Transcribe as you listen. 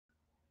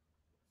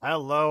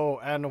Hello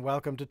and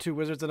welcome to Two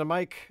Wizards and a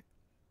Mic,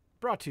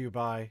 brought to you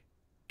by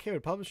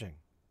Cawood Publishing.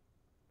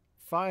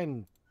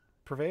 Fine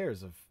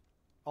purveyors of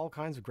all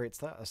kinds of great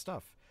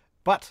stuff.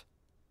 But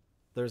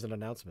there's an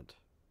announcement.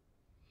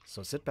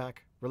 So sit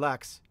back,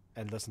 relax,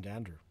 and listen to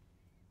Andrew.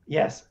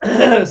 Yes.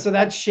 So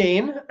that's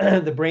Shane,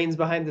 the brains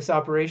behind this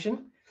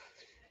operation.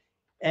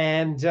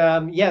 And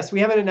yes, we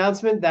have an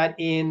announcement that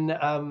in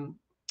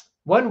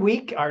 1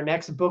 week, our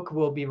next book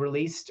will be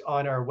released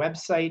on our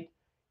website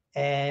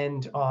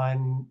and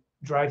on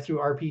Drive Through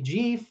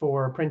RPG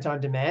for print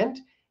on demand.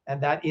 And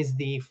that is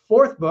the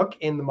fourth book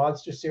in the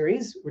Monster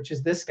series, which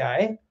is this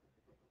guy.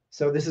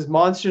 So this is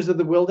Monsters of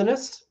the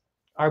Wilderness,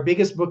 our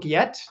biggest book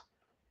yet.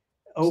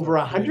 Over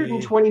So pretty.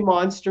 120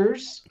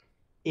 monsters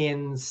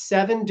in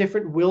 7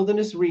 different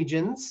wilderness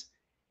regions,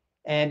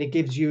 and it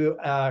gives you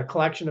a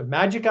collection of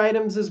magic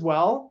items as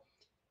well.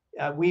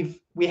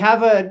 We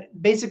have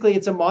basically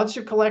it's a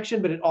monster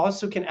collection, but it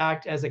also can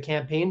act as a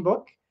campaign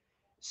book.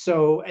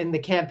 So in the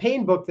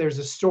campaign book, there's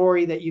a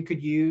story that you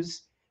could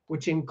use,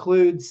 which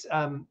includes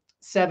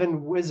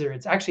 7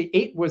 wizards, actually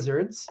 8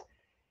 wizards,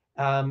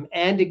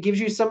 and it gives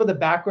you some of the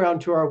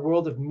background to our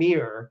world of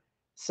Mir,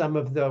 some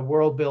of the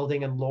world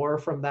building and lore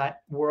from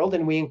that world,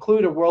 and we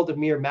include a World of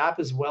Mir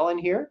map as well in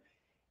here.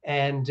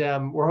 And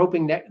we're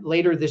hoping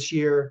later this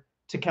year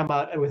to come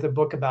out with a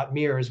book about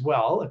Mir as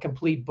well, a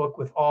complete book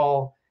with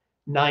all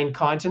 9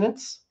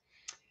 continents.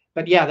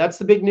 But yeah, that's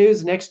the big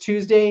news. Next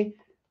Tuesday,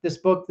 this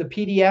book, the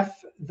PDF,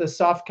 the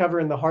soft cover,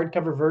 and the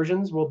hardcover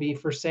versions will be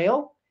for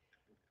sale.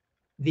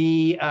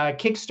 The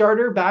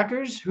Kickstarter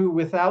backers, who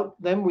without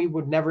them we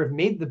would never have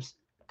made this,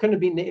 could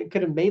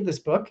have made this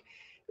book.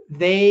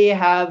 They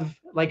have,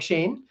 like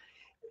Shane,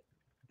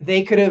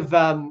 they could have.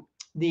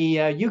 The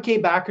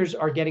UK backers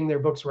are getting their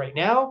books right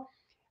now.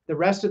 The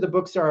rest of the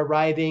books are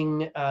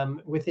arriving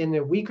within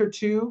a week or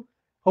two,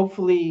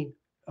 hopefully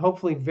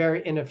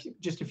very in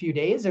just a few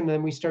days, and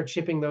then we start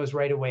shipping those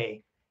right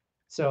away.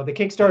 So the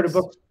Kickstarter Nice.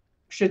 books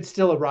should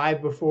still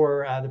arrive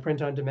before the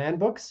print-on-demand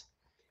books,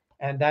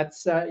 and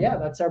that's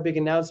our big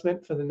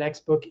announcement for the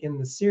next book in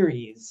the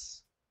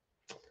series.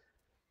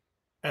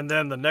 And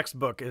then the next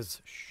book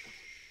is.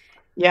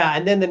 Yeah,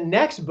 and then the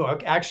next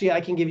book, actually, I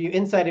can give you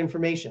inside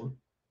information.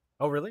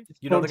 Oh, really?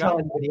 You know Don't the guy? tell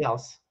anybody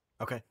else.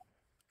 Okay.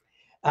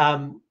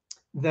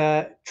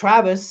 The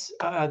Travis,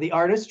 the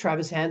artist,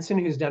 Travis Hansen,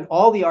 who's done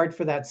all the art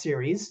for that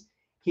series,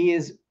 he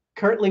is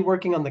currently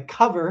working on the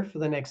cover for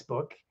the next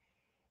book.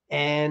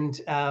 And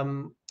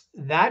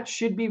that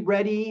should be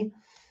ready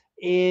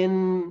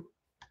in,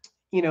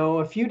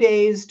 a few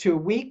days to a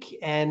week.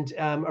 And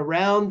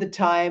around the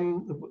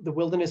time the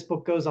Wilderness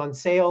book goes on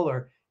sale,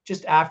 or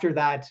just after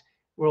that,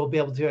 we'll be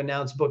able to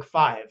announce book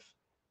 5.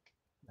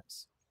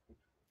 Nice.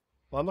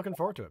 Well, I'm looking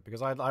forward to it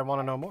because I want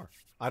to know more.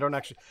 I don't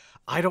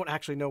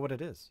actually know what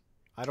it is.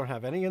 I don't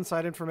have any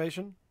inside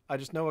information. I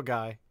just know a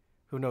guy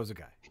who knows a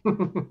guy.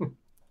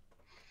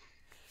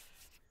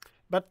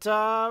 But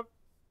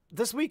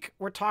this week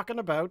we're talking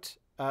about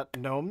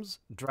gnomes,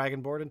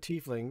 dragonborn, and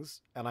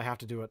tieflings, and I have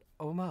to do it.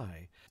 Oh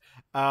my!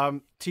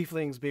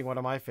 Tieflings being one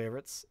of my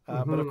favorites,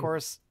 but of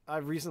course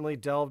I've recently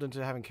delved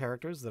into having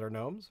characters that are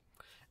gnomes,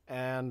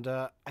 and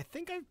I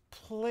think I've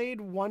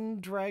played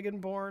one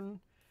dragonborn.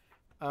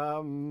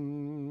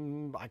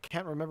 I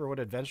can't remember what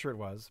adventure it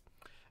was,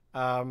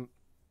 and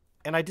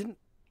I didn't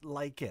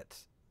like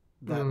it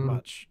that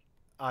much.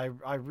 I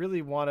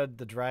really wanted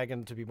the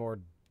dragon to be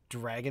more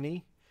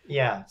dragony.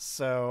 Yeah.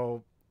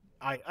 So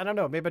I don't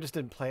know. Maybe I just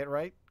didn't play it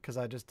right because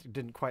I just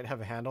didn't quite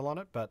have a handle on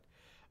it. But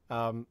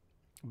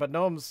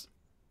gnomes,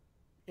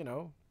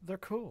 they're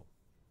cool.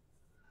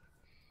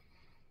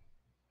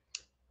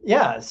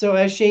 Yeah, so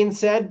as Shane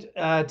said,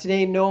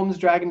 today gnomes,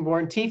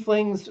 dragonborn,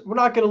 tieflings. We're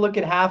not going to look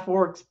at half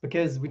orcs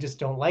because we just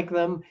don't like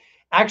them.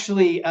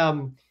 Actually,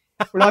 we're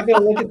not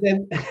going to look at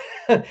them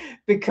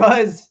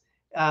because,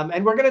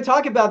 and we're going to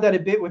talk about that a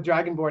bit with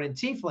dragonborn and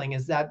tiefling,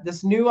 is that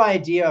this new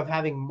idea of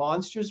having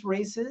monstrous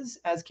races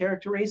as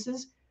character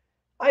races,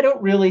 I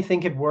don't really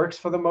think it works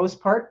for the most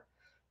part.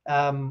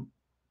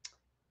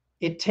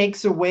 It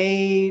takes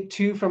away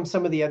too from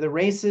some of the other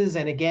races,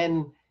 and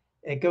again,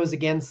 it goes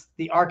against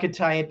the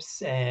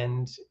archetypes,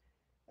 and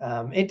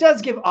it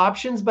does give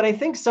options, but I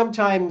think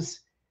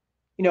sometimes,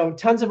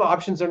 tons of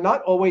options are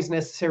not always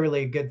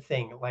necessarily a good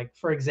thing. Like,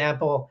 for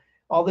example,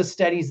 all the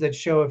studies that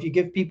show if you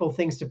give people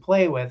things to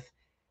play with,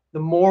 the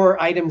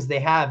more items they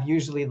have,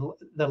 usually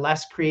the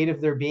less creative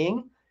they're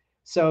being.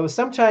 So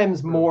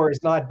sometimes more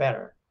is not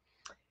better.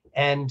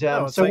 And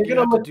No, it's so like we're you going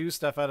have to to look. do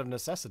stuff out of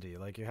necessity.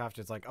 Like you have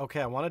to. It's like,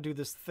 okay, I want to do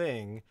this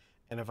thing,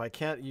 and if I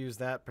can't use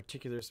that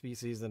particular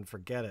species, then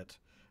forget it.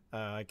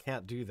 I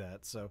can't do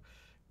that. So,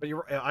 but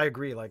I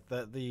agree. Like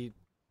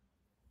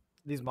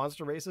these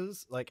monster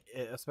races, like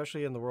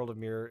especially in the World of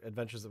Mirror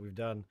adventures that we've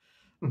done,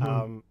 Mhm.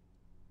 um,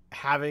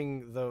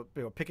 having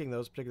picking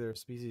those particular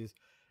species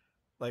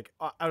like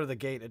out of the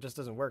gate, it just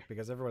doesn't work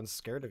because everyone's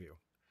scared of you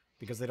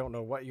because they don't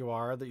know what you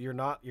are. That you're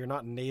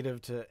not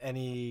native to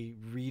any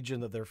region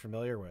that they're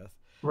familiar with,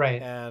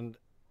 Right. and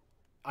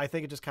I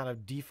think it just kind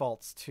of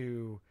defaults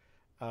to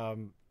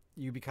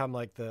you become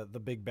like the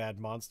big bad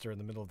monster in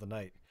the middle of the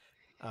night,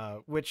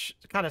 which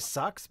kind of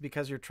sucks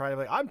because you're trying to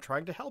like I'm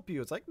trying to help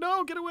you. It's like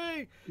no, get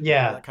away,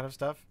 Yeah. that kind of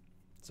stuff.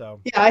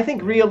 So Yeah, I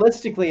think yeah,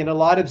 realistically, in a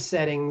lot of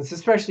settings,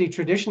 especially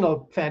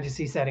traditional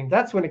fantasy setting,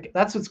 that's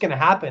what's going to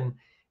happen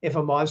if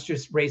a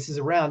monstrous races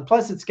around.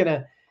 Plus, it's going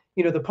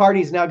to, the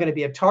party's now going to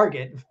be a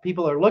target. If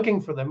people are looking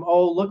for them,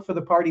 oh, look for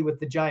the party with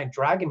the giant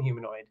dragon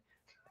humanoid,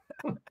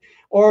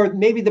 or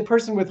maybe the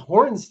person with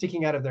horns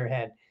sticking out of their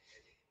head.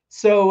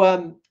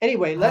 So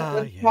anyway,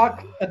 let's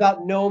talk yeah,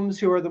 about gnomes,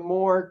 who are the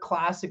more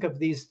classic of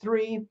these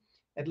three.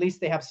 At least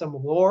they have some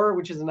lore,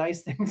 which is a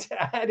nice thing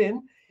to add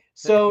in.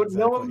 So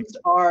exactly. gnomes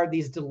are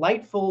these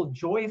delightful,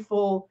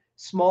 joyful,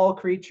 small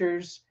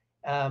creatures.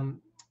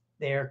 Um,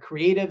 they're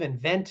creative,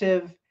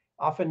 inventive,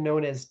 often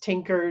known as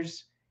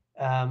tinkers.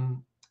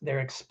 They're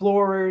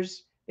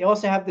explorers. They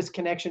also have this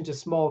connection to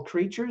small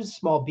creatures,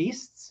 small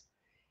beasts.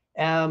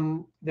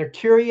 They're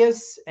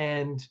curious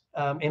and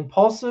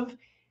impulsive.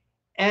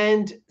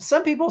 And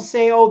some people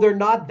say, oh, they're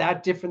not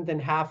that different than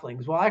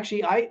halflings. Well,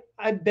 actually, I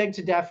beg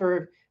to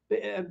differ.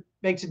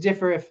 Beg to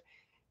differ. If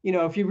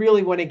if you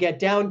really want to get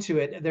down to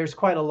it, there's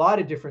quite a lot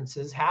of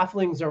differences.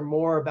 Halflings are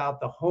more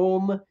about the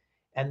home,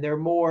 and they're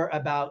more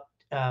about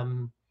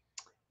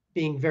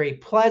being very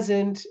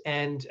pleasant.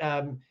 And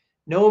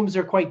gnomes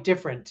are quite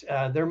different.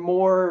 They're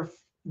more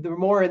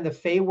in the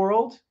Fey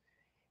world,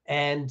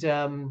 and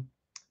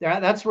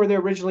that's where they're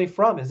originally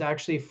from. Is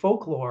actually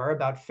folklore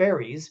about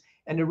fairies.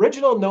 And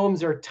original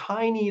gnomes are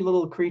tiny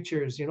little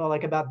creatures,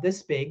 like about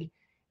this big.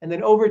 And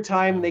then over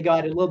time,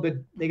 Yeah.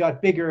 they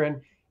got bigger.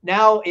 And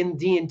now in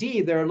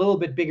D&D, they're a little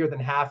bit bigger than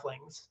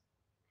halflings.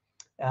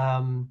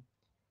 Um,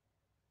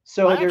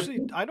 so they're,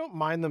 I don't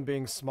mind them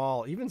being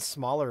small. Even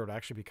smaller would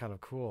actually be kind of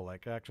cool.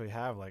 Like actually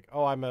have like,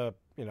 oh, I'm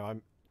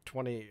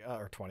 20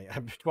 or 20.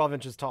 I'm 12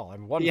 inches tall.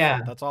 I'm 1 foot.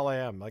 yeah. That's all I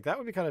am. Like that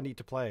would be kind of neat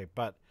to play.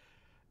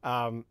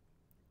 Um,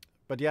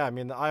 but yeah, I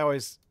mean, I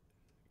always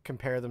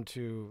compare them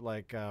to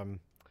like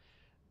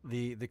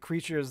the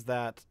creatures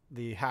that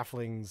the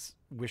halflings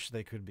wish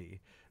they could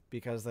be,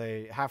 because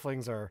they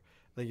halflings are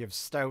like you have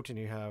stout and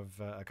you have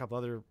a couple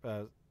other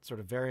sort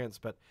of variants,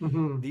 but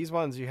Hmm. these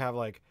ones you have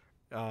like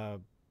uh,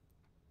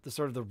 the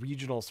sort of the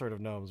regional sort of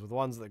gnomes, with the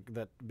ones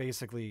that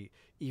basically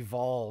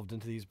evolved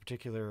into these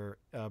particular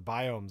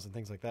biomes and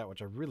things like that,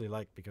 which I really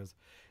like because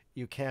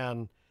you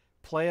can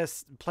play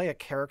a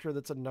character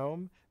that's a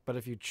gnome, but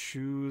if you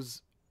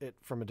choose it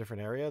from a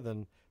different area,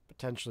 then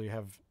potentially you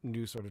have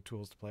new sort of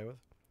tools to play with,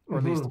 or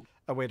at least Hmm.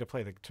 a way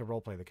to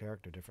role play the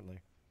character differently.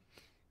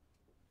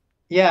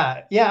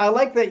 Yeah. Yeah. I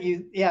like that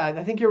yeah,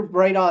 I think you're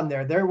right on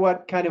there. They're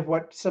what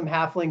some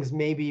halflings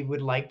maybe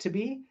would like to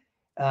be.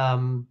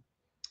 Um,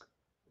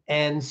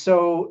 And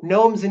so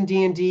gnomes in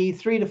D&D,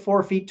 3 to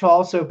 4 feet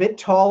tall, so a bit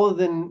taller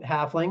than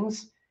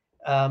halflings,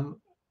 um,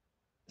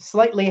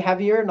 slightly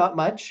heavier, not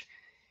much.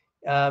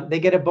 They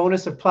get a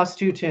bonus of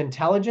 +2 to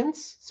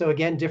intelligence, so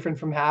again, different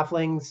from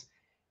halflings.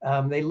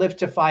 They live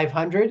to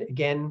 500,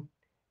 again,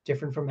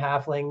 different from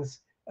halflings,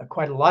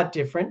 quite a lot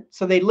different.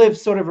 So they live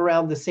sort of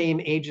around the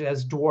same age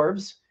as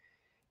dwarves.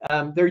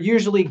 They're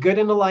usually good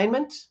in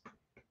alignment.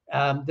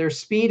 Their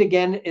speed,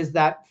 again, is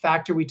that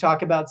factor we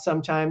talk about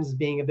sometimes as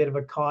being a bit of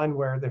a con,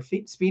 where their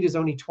speed is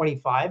only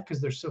 25 because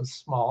they're so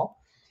small.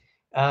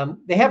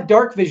 They have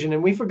dark vision,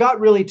 and we forgot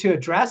really to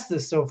address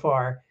this so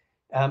far.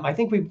 I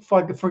think we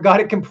forgot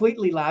it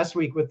completely last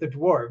week with the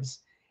dwarves.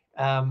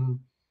 Um,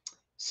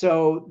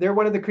 so they're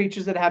one of the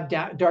creatures that have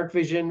dark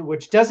vision,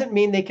 which doesn't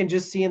mean they can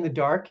just see in the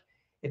dark.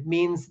 It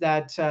means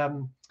that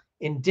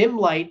in dim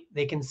light,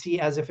 they can see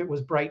as if it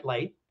was bright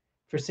light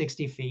for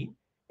 60 feet.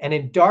 And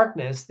in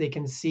darkness, they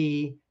can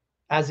see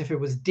as if it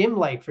was dim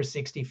light for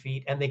 60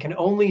 feet. And they can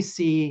only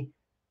see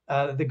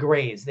the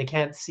grays. They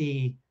can't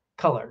see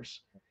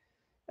colors.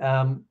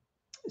 Um,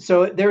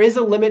 so there is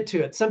a limit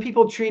to it. Some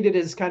people treat it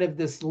as kind of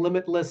this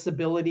limitless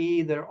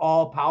ability. They're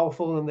all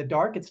powerful in the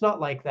dark. It's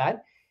not like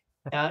that.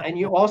 And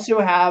you also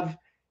have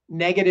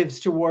negatives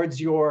towards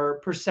your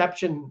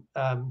perception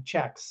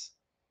checks.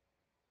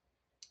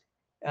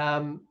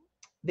 Um,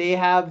 they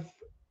have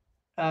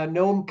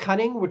gnome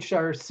cunning, which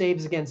are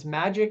saves against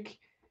magic.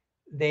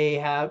 They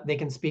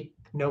can speak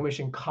gnomish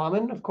in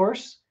common, of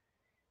course.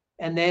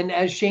 And then,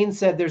 as Shane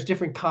said, there's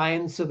different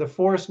kinds. So the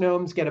forest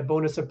gnomes get a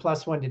bonus of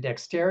 +1 to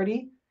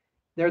dexterity.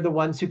 They're the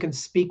ones who can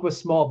speak with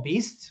small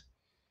beasts.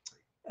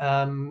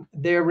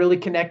 They're really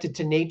connected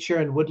to nature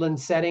and woodland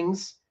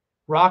settings.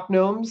 Rock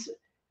gnomes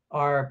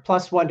are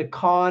 +1 to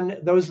con.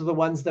 Those are the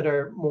ones that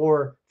are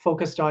more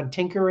focused on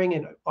tinkering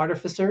and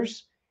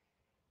artificers.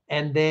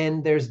 And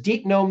then there's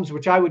deep gnomes,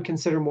 which I would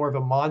consider more of a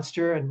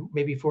monster and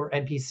maybe for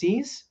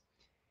NPCs.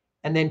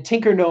 And then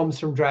tinker gnomes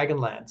from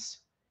Dragonlance.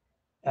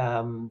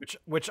 Um,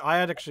 Which I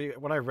had actually,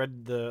 when I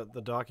read the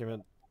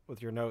document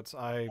with your notes,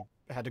 I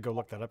had to go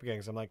look that up again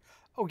because I'm like,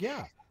 oh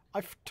yeah,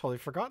 I've totally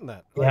forgotten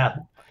that. Like yeah,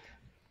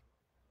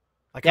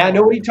 I kind yeah. of want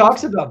to Nobody read the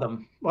books talks now. about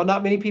them. Well,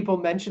 not many people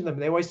mention them.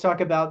 They always talk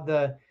about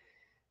the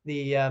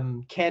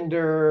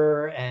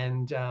Kender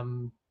and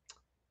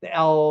the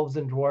elves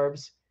and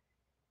dwarves.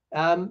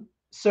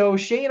 So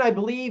Shane, I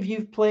believe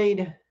you've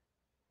played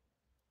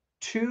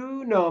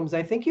 2 gnomes.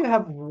 I think you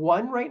have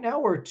 1 right now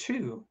or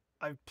 2.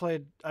 I've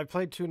played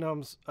two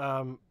gnomes.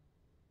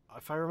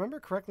 If I remember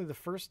correctly, the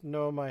first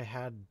gnome I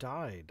had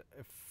died.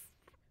 If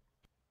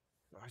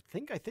I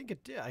think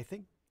it did. I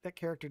think that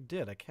character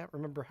did. I can't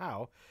remember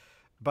how.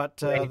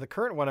 But Right. the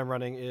current one I'm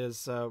running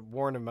is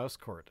Warren of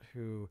Mousecourt,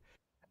 who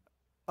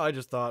I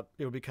just thought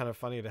it would be kind of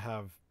funny to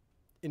have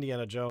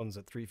Indiana Jones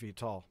at 3 feet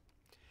tall,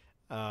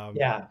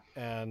 Yeah.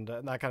 and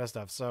that kind of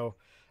stuff. So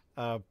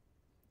uh,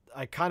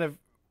 I kind of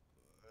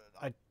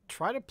I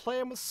try to play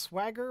him with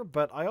swagger,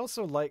 but I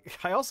also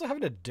have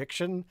an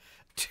addiction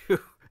to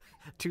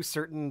to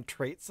certain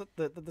traits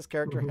that this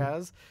character Mhm.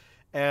 has,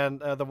 and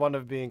the one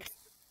of being,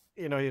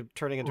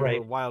 turning into a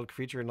Right. wild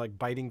creature and like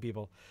biting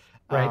people,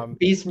 Right.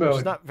 Beast which is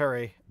mode. not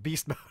very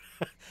beast mode,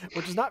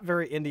 which is not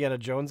very Indiana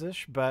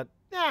Jones-ish, but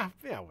yeah,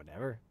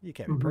 whatever. You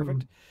can't be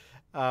perfect.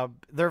 Mhm.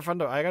 They're fun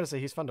to. I gotta say,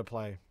 he's fun to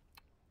play.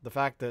 The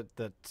fact that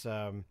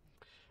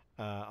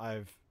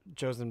I've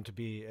chosen to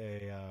be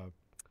a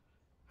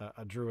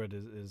druid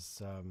is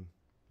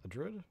a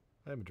druid.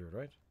 I'm a druid,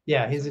 right?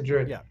 Yeah, Think he's a so.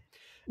 druid. Yeah.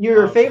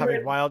 Your Having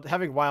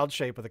favorite. wild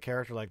shape with a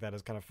character like that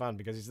is kind of fun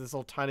because he's this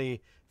little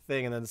tiny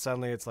thing, and then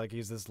suddenly it's like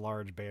he's this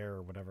large bear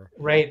or whatever.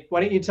 Right.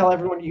 Why don't you And tell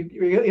everyone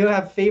you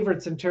have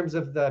favorites in terms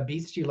of the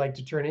beast you like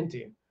to turn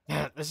into?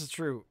 yeah, this is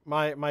true.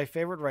 My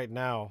favorite right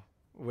now,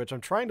 which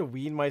I'm trying to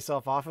wean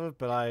myself off of,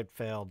 but I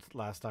failed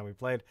last time we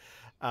played,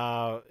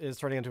 is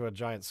turning into a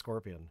giant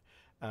scorpion.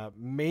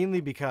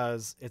 Mainly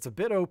because it's a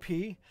bit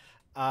OP.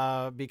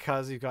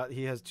 Because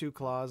he has two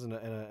claws and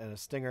a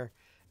stinger,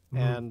 Mhm.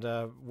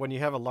 and when you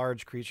have a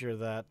large creature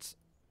that,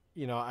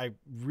 I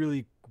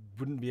really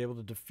wouldn't be able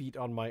to defeat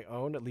on my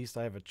own, at least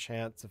I have a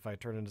chance if I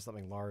turn into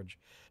something large.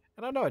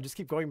 And I don't know, I just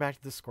keep going back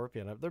to this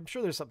scorpion. I'm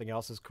sure there's something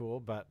else as cool,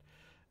 but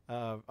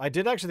I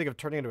did actually think of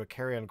turning into a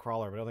carrion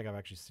crawler, but I don't think I've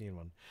actually seen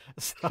one,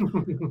 so,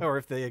 or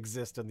if they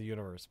exist in the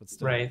universe. But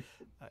still, Right.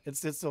 it's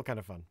still kind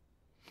of fun.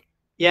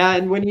 Yeah,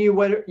 and when you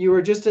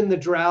were just in the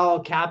Drow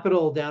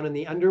capital down in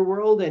the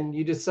underworld, and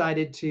you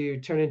decided to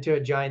turn into a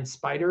giant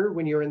spider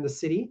when you were in the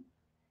city,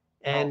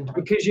 Oh, and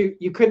because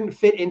you couldn't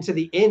fit into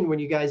the inn when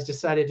you guys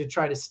decided to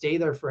try to stay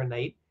there for a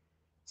night,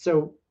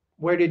 so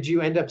where did you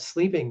end up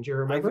sleeping? Do you I,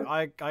 remember?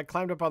 I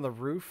climbed up on the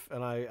roof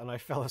and I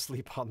fell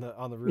asleep on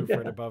the roof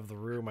right Yeah. above the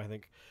room. I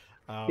think,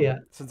 Yeah.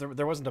 since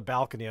there wasn't a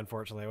balcony,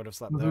 unfortunately, I would have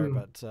slept there.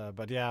 Mhm.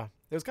 But yeah,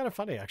 it was kind of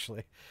funny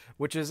actually,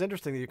 which is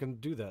interesting that you can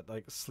do that,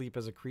 like sleep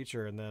as a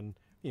creature and then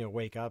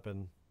wake up.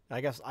 And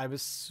I guess I'm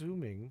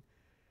assuming,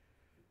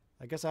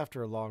 I guess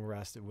after a long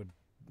rest,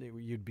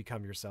 you'd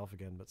become yourself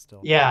again. But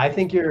still, Yeah, I that was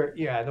think fun.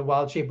 yeah, the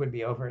wild shape would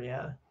be over.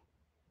 Yeah.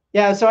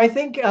 Yeah. So I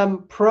think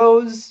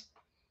pros,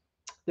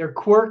 they're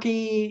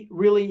quirky,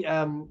 really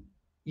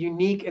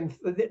unique, and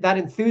that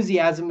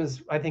enthusiasm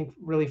is, I think,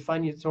 really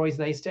fun. It's always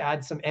nice to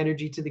add some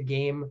energy to the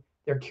game.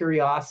 Their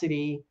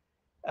curiosity,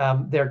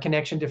 their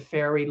connection to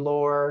fairy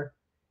lore.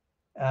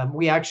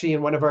 We actually,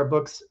 in one of our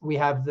books, we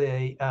have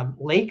the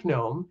lake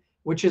gnome,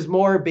 which is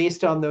more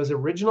based on those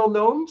original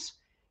gnomes.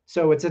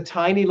 So it's they're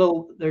tiny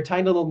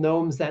little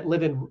gnomes that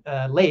live in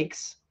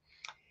lakes,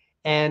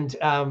 and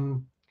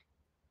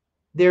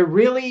they're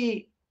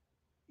really,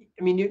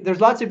 I mean,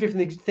 there's lots of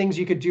different things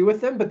you could do with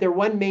them, but their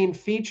one main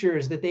feature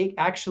is that they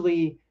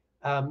actually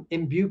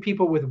imbue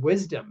people with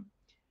wisdom.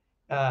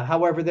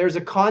 However, there's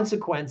a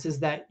consequence is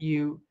that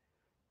you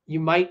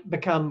might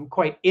become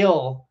quite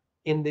ill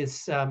in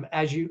this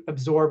as you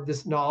absorb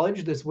this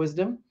knowledge, this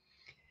wisdom,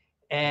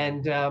 Yeah.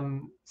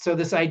 and so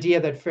this idea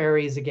that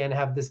fairies again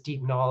have this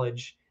deep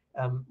knowledge.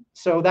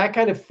 So that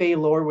kind of fey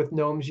lore with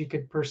gnomes you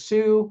could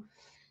pursue.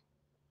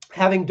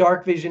 Having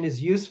dark vision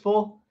is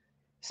useful.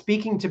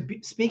 Speaking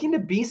to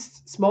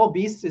beasts, small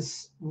beasts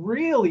is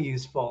really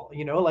useful.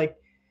 Like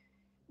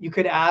you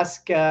could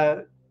ask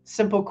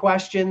simple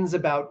questions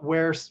about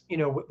where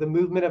the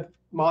movement of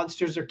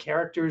monsters or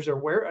characters or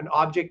where an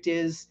object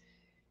is.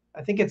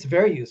 I think it's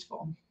very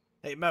useful.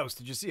 Hey, Mouse,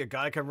 did you see a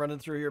guy come running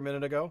through here a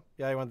minute ago?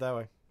 Yeah, he went that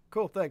way.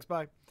 Cool, thanks,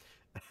 bye.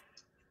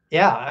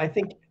 Yeah, I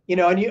think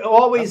and you That's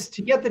always,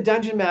 to get the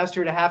dungeon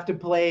master to have to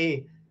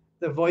play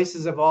the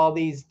voices of all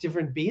these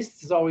different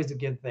beasts is always a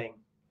good thing.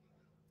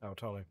 Oh,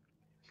 totally.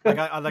 Like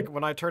I like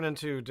when I turn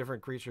into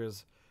different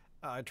creatures,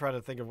 I try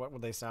to think of what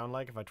would they sound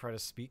like if I try to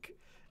speak.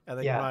 I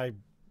think Yeah. my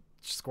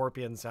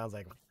scorpion sounds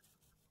like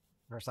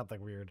or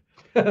something weird.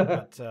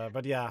 Yeah,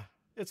 But yeah,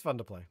 it's fun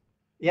to play.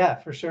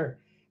 for sure.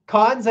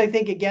 Cons, I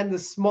think, again, the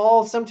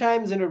small,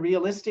 sometimes in a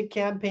realistic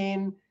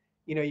campaign,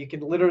 you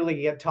can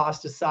literally get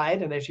tossed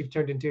aside and as you've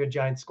turned into a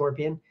giant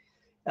scorpion.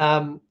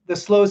 The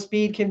slow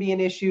speed can be an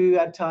issue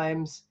at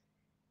times.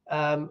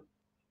 Um,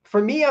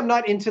 for me, I'm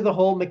not into the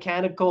whole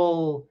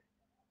mechanical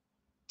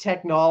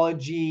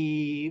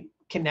technology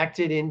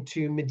connected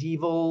into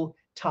medieval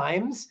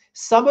times.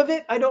 Some of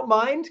it I don't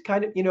mind,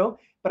 kind of,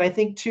 but I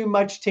think too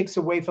much takes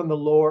away from the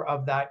lore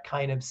of that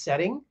kind of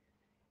setting.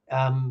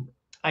 Um,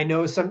 I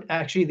know some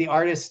actually the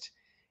artist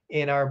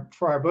in our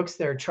for our books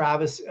there,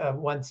 Travis,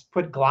 once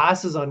put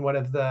glasses on one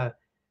of the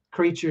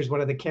creatures,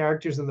 one of the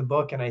characters in the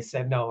book, and I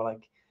said no,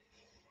 like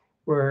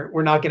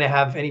we're not going to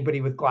have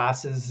anybody with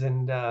glasses,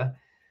 and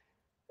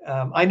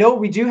I know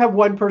we do have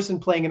one person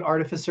playing an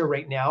artificer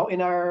right now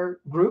in our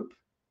group,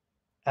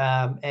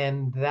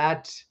 and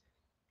that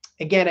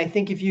again, I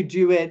think if you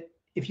do it,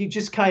 if you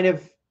just kind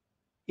of,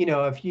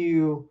 if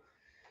you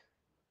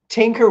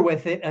tinker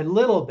with it a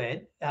little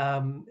bit,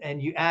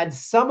 and you add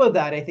some of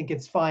that, I think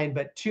it's fine.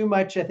 But too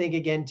much, I think,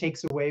 again,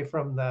 takes away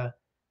from the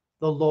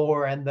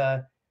lore and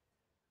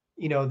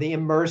the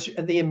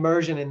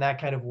immersion in that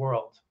kind of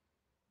world.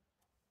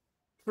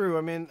 True.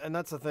 I mean, and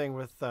that's the thing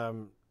with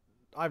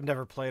I've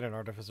never played an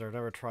artificer. I've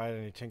never tried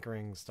any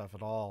tinkering stuff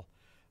at all.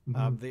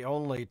 Mhm. The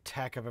only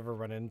tech I've ever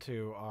run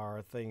into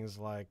are things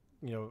like,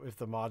 if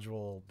the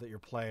module that you're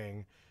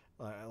playing,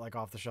 like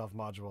off the shelf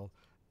module,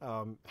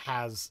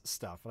 has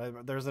stuff.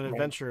 There's an Right.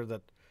 adventure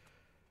that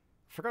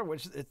I forgot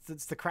which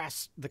it's the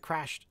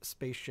crashed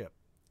spaceship,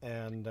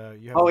 and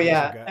you have Oh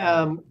yeah.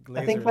 I think lasers that's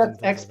and things like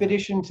that.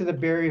 Expedition to the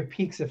Barrier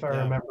Peaks, if I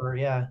Yeah, remember.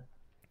 Yeah.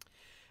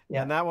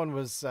 Yeah. and that one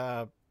was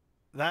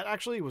that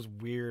actually was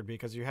weird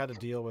because you had to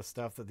deal with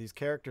stuff that these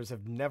characters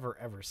have never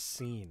ever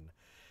seen,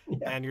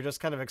 Yeah. and you're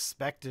just kind of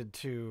expected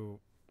to,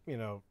 you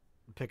know,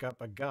 pick up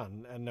a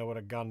gun and know what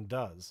a gun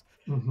does.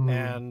 Hmm.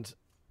 And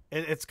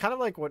it's kind of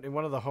like what in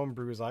one of the home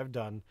brews I've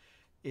done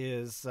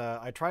is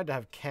I tried to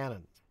have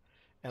cannons,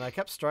 and I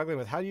kept struggling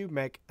with how do you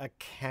make a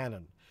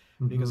cannon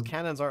because Hmm.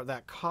 cannons aren't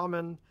that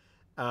common,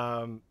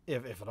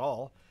 if at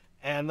all.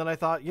 And then I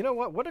thought, you know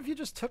what? What if you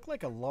just took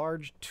like a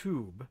large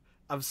tube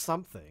of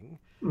something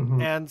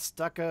Hmm. and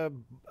stuck a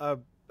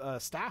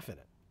staff in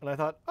it? And I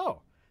thought,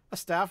 oh, a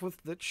staff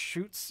with that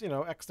shoots,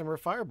 X number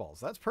of fireballs.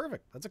 That's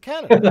perfect. That's a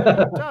cannon. There you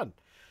go, done.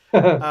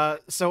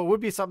 So it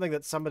would be something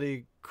that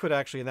somebody could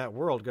actually in that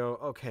world go,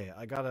 okay,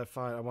 I gotta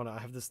find. I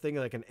have this thing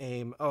that I can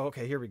aim. Oh,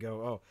 okay, here we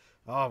go.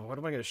 Oh, what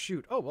am I gonna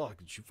shoot? Oh, well, I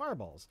can shoot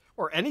fireballs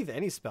or anything,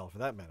 any spell for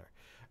that matter.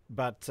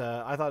 But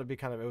I thought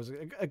it was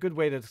a good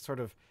way to sort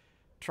of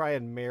try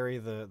and marry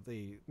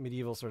the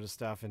medieval sort of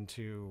stuff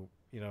into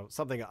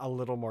something a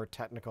little more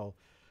technical.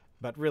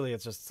 But really,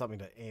 it's just something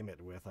to aim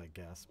it with, I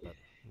guess. But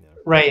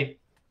Right.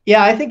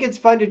 Yeah, I think it's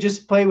fun to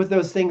just play with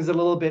those things a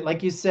little bit.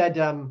 Like you said,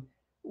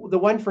 the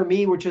one for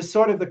me, which is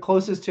sort of the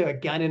closest to a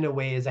gun in a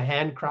way, is a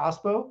hand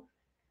crossbow,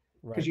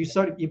 because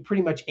right, you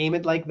pretty much aim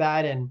it like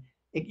that, and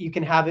you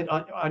can have it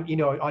on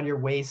your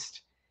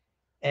waist.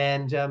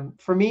 And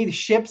for me, the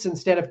ships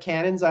instead of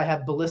cannons, I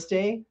have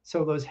ballistae,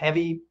 so those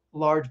heavy,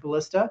 large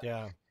ballista.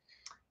 yeah,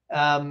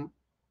 Um,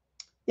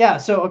 yeah,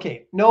 so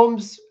okay,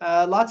 gnomes,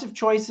 lots of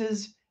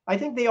choices. I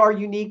think they are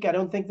unique. I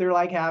don't think they're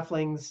like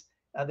halflings.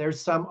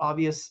 There's some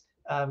obvious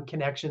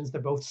connections.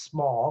 They're both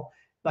small,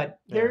 but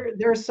yeah,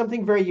 there's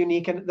something very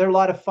unique, and they're a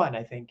lot of fun,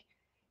 I think.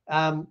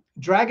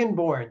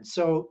 Dragonborn,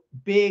 so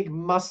big,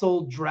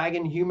 muscle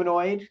dragon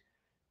humanoid.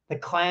 The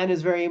clan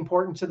is very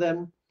important to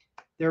them.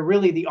 They're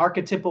really the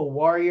archetypal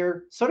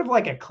warrior, sort of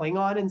like a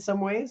Klingon in some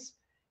ways.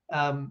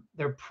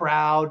 They're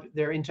proud.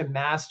 They're into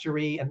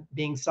mastery and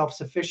being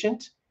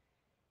self-sufficient.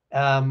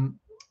 Um,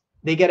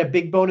 they get a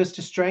big bonus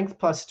to strength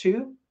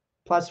 +2,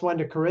 +1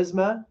 to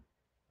charisma.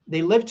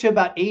 They live to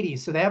about 80,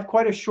 so they have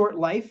quite a short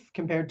life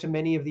compared to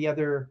many of the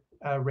other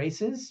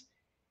races.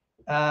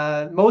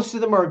 Most of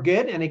them are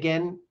good, and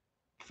again,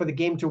 for the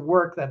game to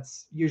work,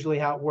 that's usually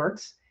how it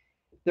works.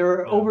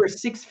 They're yeah. over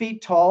 6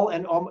 feet tall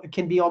and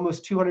can be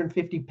almost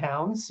 250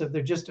 pounds, so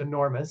they're just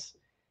enormous.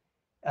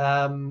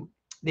 Um,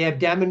 they have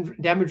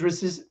damage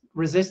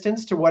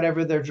resistance to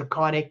whatever their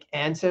draconic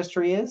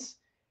ancestry is,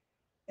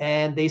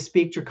 and they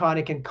speak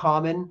draconic in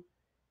common.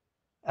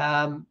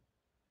 Um,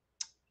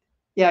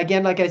 yeah,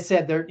 again, like I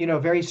said, they're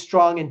very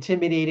strong,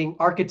 intimidating,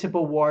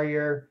 archetypal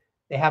warrior.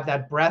 They have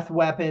that breath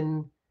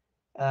weapon,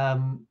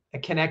 a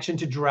connection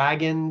to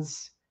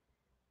dragons.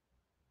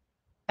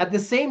 At the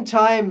same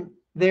time,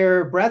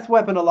 their breath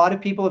weapon, a lot of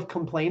people have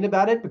complained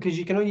about it because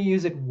you can only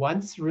use it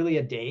once, really,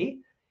 a day.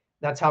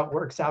 That's how it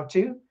works out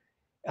to.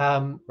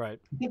 Right.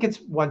 I think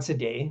it's once a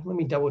day. Let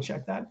me double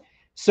check that.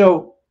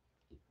 So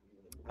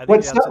I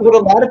think yeah, so what they've a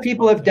moved lot of it to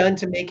people have monthly. done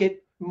to make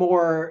it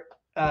more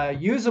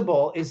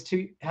usable is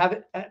to have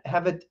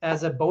it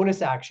as a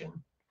bonus action,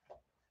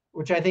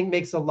 which I think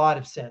makes a lot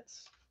of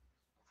sense.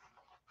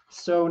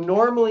 So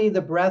normally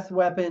the breath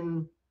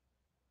weapon,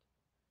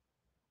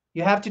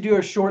 you have to do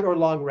a short or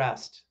long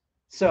rest.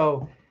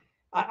 So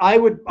I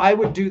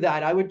would do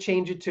that. I would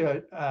change it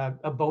to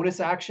a bonus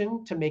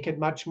action to make it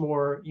much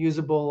more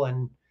usable,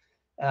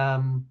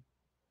 um,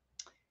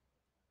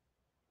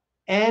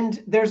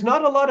 and there's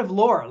not a lot of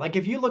lore. Like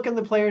if you look in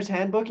the player's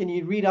handbook and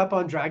you read up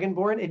on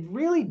Dragonborn, it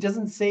really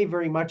doesn't say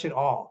very much at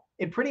all.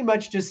 It pretty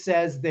much just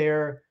says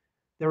they're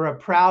a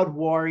proud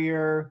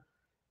warrior.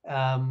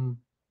 Um,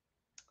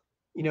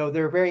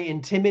 they're very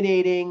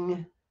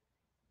intimidating,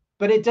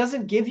 but it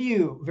doesn't give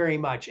you very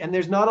much. And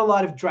there's not a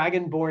lot of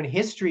Dragonborn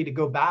history to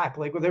go back.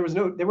 Like there were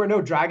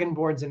no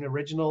Dragonborns in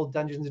original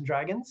Dungeons and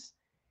Dragons,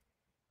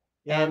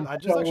 Yeah, and I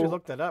just actually so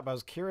looked that up. I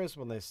was curious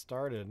when they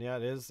started. And yeah,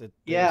 it is. They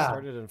yeah,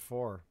 started in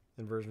four,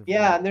 in version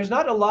yeah. four. And there's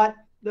not a lot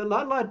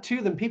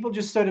to them. People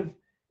just sort of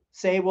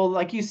say, well,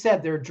 like you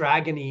said, they're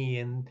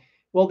dragony, and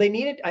well, they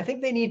need it. I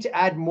think they need to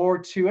add more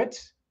to it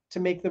to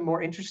make them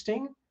more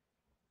interesting.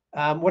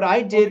 What I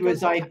Well, did because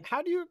was like, I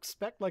how do you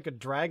expect like a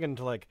dragon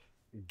to like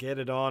get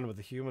it on with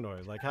a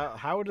humanoid? Like,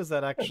 how does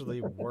that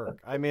actually work?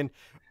 I mean,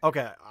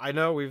 okay, I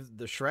know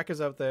the Shrek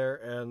is out there,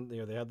 and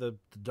they had the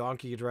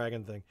donkey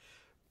dragon thing,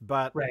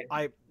 but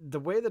right, the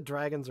way the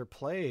dragons are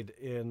played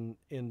in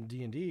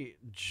D&D,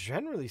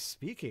 generally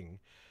speaking,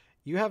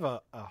 you have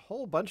a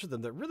whole bunch of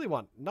them that really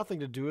want nothing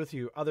to do with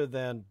you other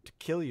than to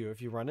kill you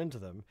if you run into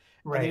them.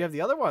 And then you right, have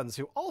the other ones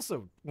who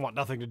also want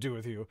nothing to do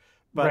with you,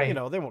 but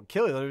right. they won't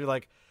kill you. They'll be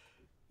like,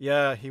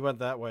 yeah, he went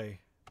that way.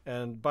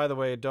 And by the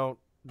way, don't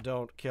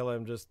kill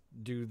him. Just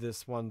do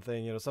this one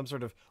thing. Some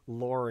sort of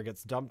lore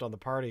gets dumped on the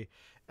party,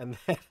 and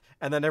then,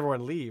 and then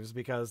everyone leaves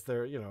because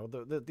they're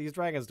these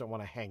dragons don't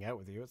want to hang out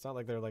with you. It's not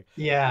like they're like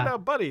Yeah.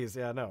 buddies.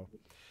 Yeah, no.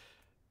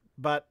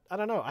 But I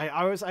don't know.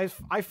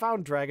 I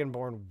found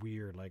Dragonborn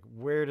weird. Like,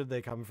 where did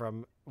they come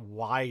from?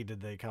 Why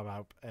did they come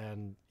up?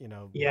 And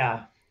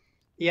Yeah.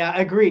 Yeah,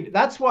 agreed.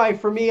 That's why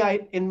for me, I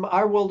in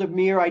our world of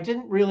Mir, I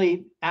didn't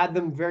really add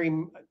them very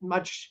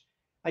much.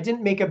 I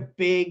didn't make a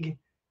big,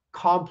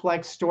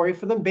 complex story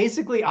for them.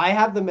 Basically, I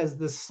have them as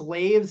the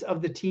slaves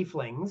of the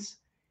tieflings,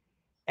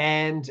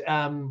 and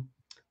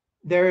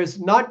there's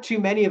not too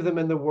many of them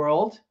in the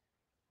world,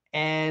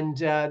 and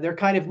they're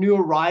kind of new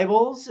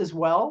arrivals as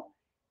well.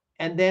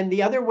 And then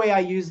the other way I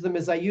use them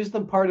is I use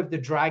them part of the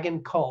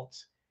dragon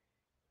cult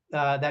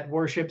that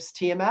worships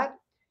Tiamat,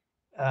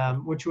 yeah,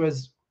 which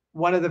was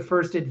one of the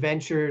first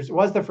adventures,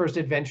 was the first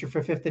adventure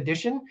for fifth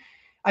edition.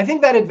 I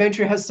think that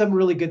adventure has some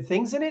really good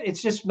things in it.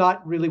 It's just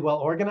not really well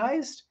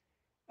organized.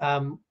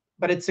 Um,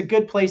 but it's a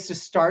good place to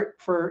start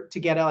to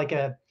get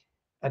a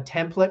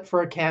template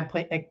for a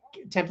campaign,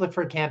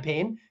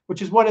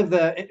 which is one of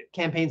the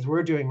campaigns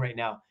we're doing right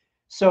now.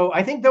 So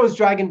I think those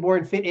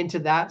Dragonborn fit into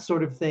that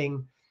sort of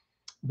thing,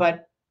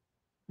 but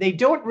they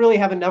don't really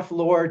have enough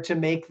lore to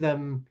make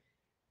them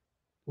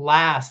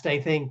last. I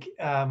think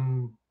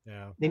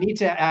yeah. they need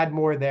to add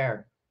more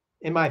there,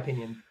 in my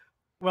opinion.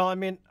 Well, I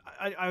mean,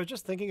 I was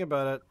just thinking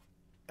about it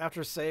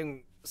after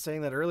saying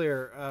that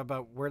earlier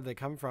about where they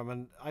come from,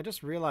 and I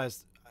just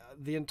realized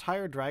the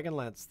entire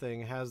Dragonlance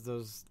thing has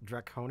those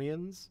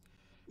draconians.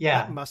 That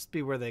Yeah. must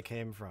be where they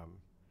came from,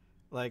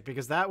 like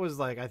because that was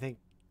like I think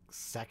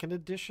second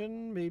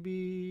edition,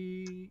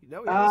 maybe.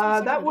 No, yeah, it must be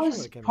second That edition when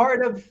was it came out.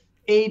 part of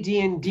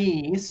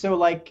AD&D. So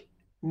like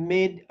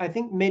I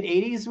think mid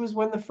 80s was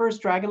when the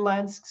first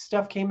Dragonlance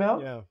stuff came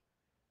out. Yeah.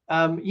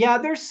 Yeah,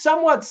 they're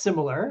somewhat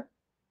similar.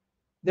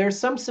 There's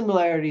some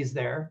similarities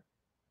there.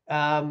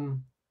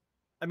 Um,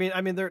 I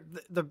mean, they're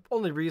the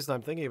only reason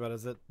I'm thinking about it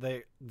is that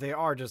they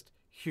are just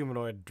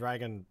humanoid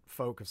dragon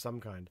folk of some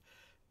kind,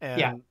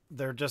 yeah, and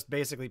they're just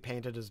basically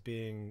painted as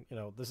being,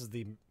 this is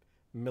the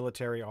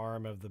military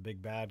arm of the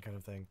big bad kind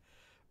of thing.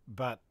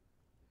 But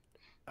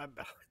um,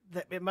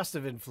 it must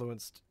have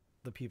influenced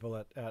the people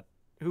at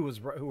who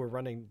were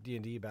running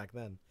D&D back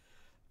then,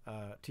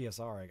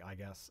 TSR, I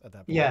guess, at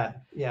that point. yeah,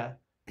 yeah.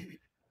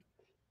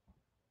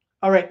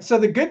 All right. So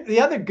the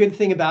other good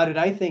thing about it,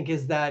 I think,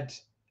 is that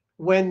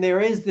when there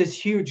is this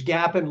huge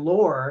gap in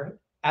lore,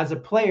 as a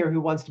player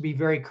who wants to be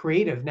very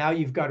creative, now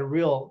you've got a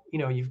real,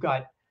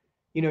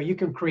 you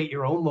can create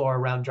your own lore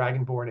around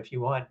Dragonborn if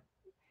you want.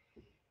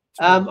 It's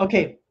true.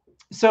 Okay.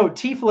 So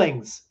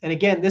tieflings, and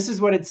again, this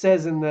is what it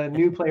says in the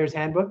new player's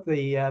handbook,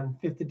 the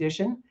fifth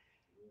edition,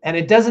 and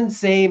it doesn't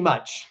say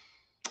much.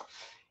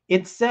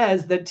 It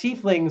says that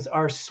tieflings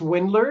are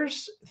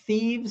swindlers,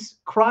 thieves,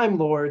 crime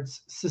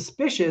lords,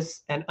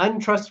 suspicious, and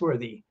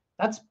untrustworthy.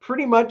 That's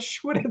pretty much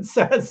what it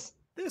says.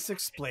 This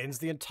explains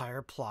the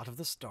entire plot of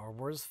the Star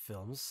Wars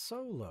film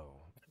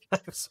Solo.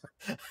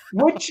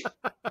 Which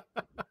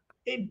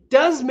it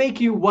does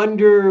make you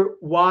wonder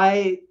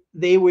why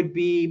they would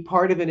be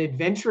part of an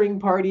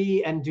adventuring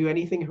party and do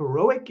anything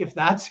heroic if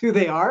that's who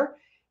they are.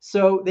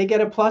 So they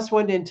get a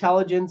 +1 to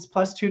intelligence,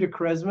 +2 to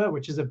charisma,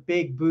 which is a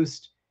big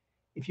boost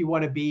if you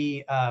want to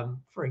be,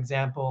 for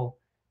example,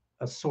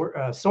 a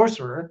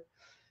sorcerer.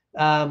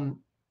 Um,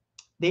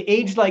 they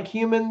age like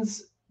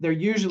humans. They're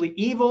usually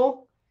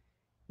evil.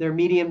 They're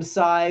medium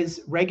size,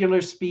 regular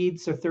speed,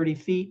 so 30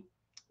 feet.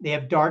 They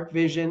have dark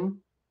vision.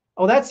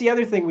 Oh, that's the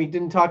other thing we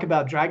didn't talk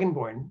about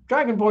Dragonborn.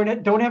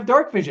 Dragonborn don't have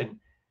dark vision.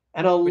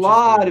 And a Which is lot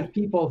weird. of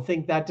people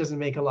think that doesn't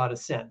make a lot of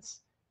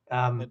sense.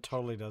 It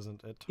totally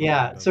doesn't. It totally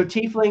Yeah, so doesn't.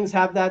 tieflings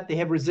have that. They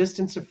have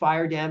resistance to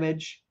fire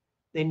damage.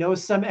 They know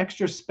some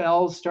extra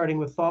spells, starting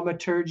with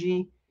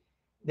thaumaturgy.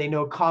 They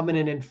know common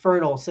and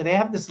infernal. So they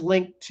have this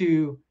link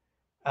to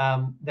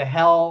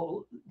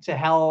hell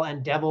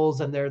and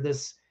devils, and they're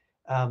this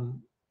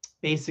um,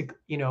 basic,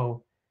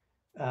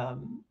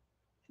 um,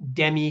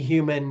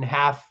 demi-human,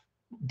 half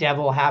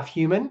devil, half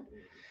human.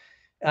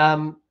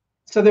 Um,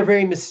 so they're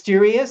very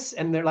mysterious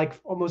and they're like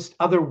almost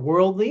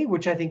otherworldly,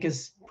 which I think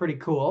is pretty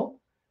cool.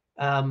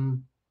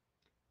 Um,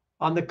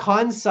 on the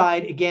con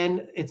side,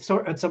 again, it's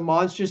a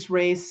monstrous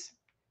race.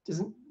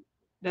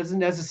 Doesn't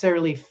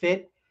necessarily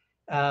fit.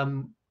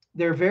 Um,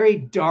 they're very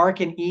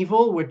dark and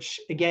evil, which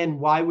again,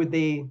 why would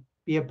they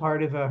be a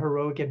part of a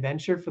heroic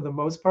adventure for the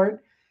most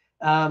part?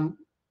 Um,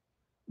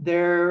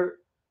 they're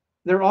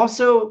They're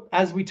also,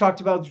 as we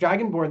talked about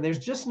Dragonborn, there's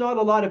just not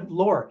a lot of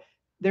lore.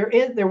 There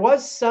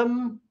was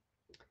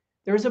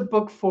a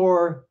book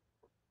for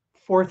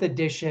fourth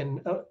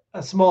edition,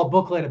 a small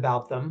booklet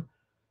about them.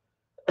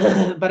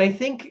 But I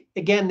think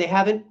again they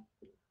haven't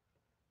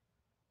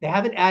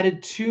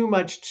added too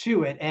much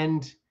to it.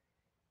 And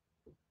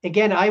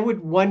again, I would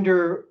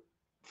wonder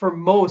for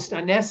most,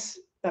 unless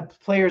a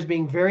player is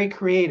being very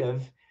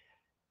creative,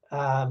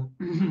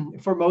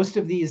 for most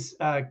of these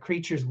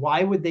creatures,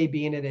 why would they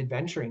be in an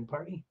adventuring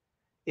party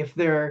if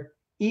they're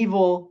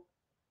evil,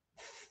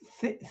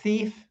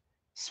 thief,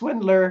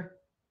 swindler,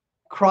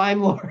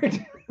 crime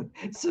lord,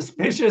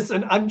 suspicious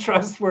and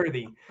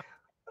untrustworthy?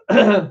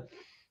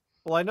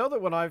 Well, I know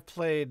that when I've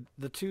played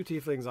the two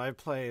tieflings I've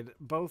played,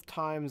 both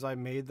times I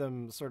made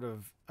them sort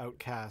of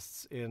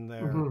outcasts in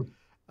their, Mhm.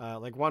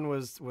 like one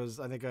was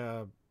I think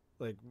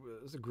like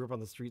was a group on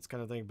the streets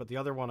kind of thing, but the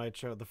other one I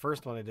chose, the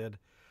first one I did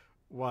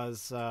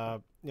was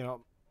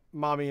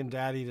mommy and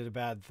daddy did a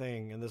bad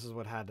thing, and this is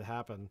what had to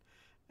happen,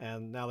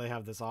 and now they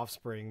have this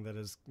offspring that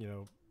is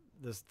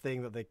this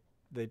thing that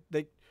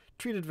they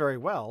treated very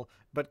well,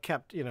 but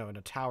kept in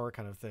a tower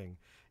kind of thing,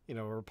 a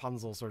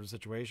Rapunzel sort of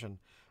situation,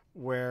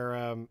 where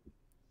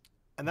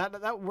and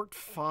that worked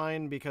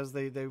fine because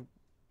they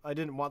I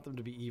didn't want them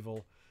to be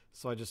evil,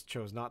 so I just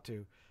chose not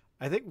to.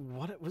 I think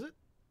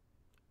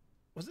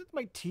was it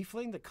my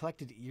tiefling that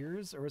collected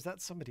ears, or was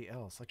that somebody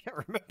else? I can't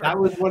remember. That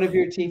was one of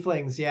your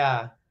tieflings.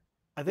 Yeah.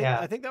 I think Yeah.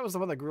 I think that was the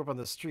one that grew up on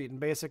the street and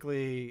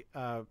basically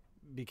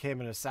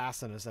became an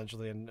assassin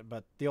essentially. And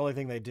but the only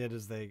thing they did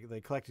is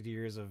they collected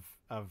ears of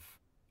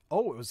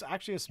oh, it was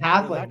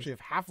Halflings. actually of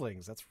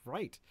halflings. That's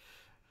right.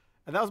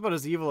 And that was about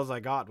as evil as I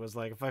got. Was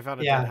like if I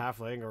found a dead Yeah.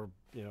 halfling, or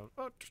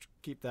oh,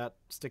 keep that,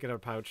 stick it in a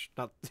pouch,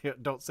 not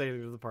don't say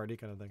anything to the party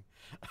kind of thing.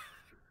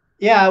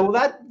 Yeah, well,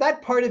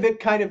 that part of it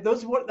kind of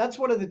that's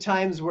one of the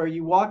times where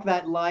you walk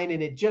that line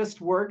and it just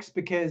works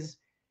because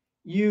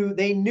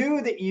they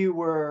knew that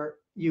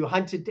you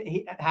hunted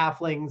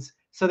halflings,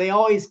 so they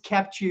always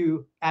kept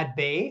you at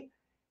bay,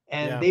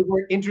 and Yeah, they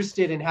weren't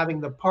interested in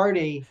having the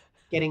party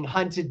getting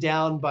hunted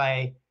down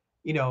by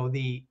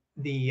the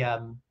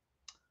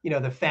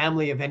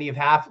family of any of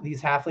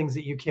these halflings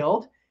that you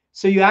killed.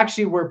 So you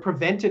actually were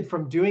prevented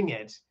from doing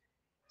it.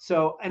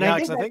 So, and I yeah.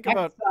 Because think I that think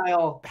about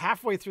exile,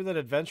 halfway through that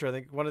adventure, I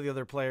think one of the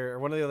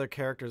other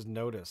characters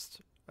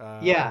noticed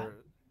yeah, or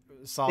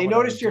saw they what I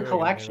was noticed your doing,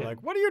 and they were like, collection.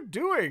 "What are you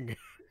doing?"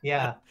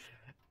 Yeah.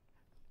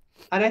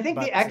 And I think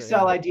the But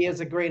exile yeah, idea is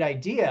a great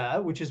idea,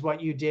 which is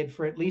what you did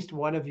for at least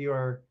one of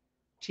your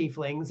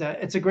tieflings.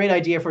 It's a great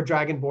idea for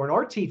dragonborn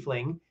or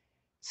tiefling.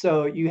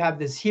 So you have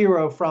this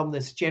hero from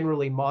this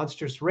generally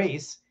monstrous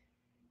race.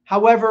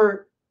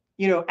 However,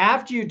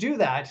 after you do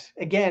that,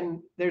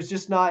 again, there's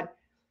just not,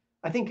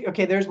 I think,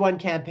 okay, there's one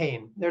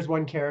campaign, there's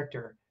one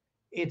character.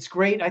 It's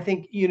great. I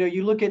think,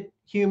 you look at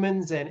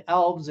humans and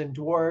elves and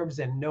dwarves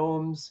and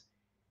gnomes,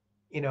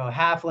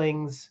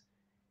 halflings,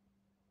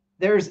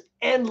 there's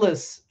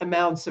endless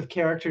amounts of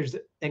characters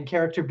and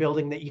character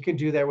building that you can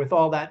do there with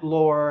all that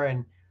lore.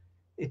 And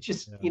it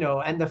just, yeah,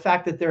 and the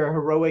fact that they're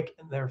heroic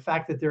and the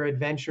fact that they're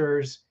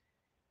adventurers,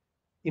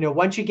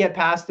 once you get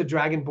past the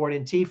dragonborn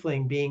and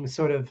tiefling being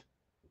sort of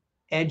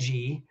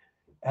edgy,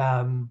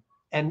 um,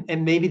 and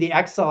maybe the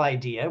exile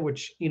idea,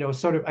 which,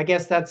 sort of, I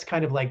guess that's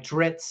kind of like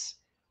Dritz.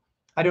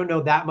 I don't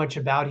know that much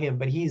about him,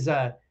 but he's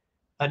a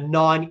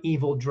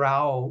non-evil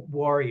drow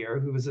warrior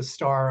who was a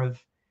star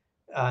of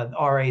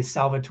R.A.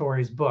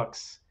 Salvatore's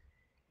books.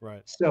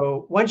 right,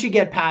 So once you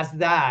get past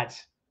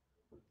that,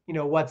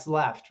 what's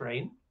left,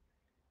 right?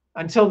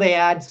 Until they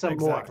add some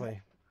more.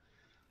 exactly.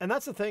 And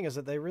that's the thing, is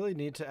that they really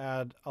need to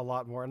add a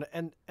lot more.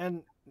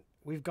 And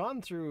we've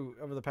gone through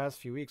over the past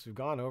few weeks. We've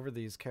gone over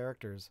these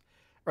characters,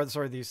 or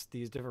sorry, these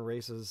different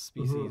races,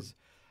 Mhm. species.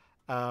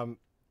 Um,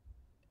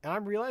 and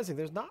I'm realizing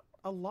there's not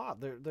a lot.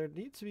 There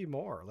needs to be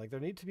more. Like there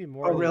need to be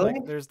more. Oh, really?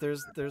 Like there's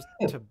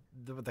to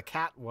the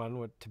cat one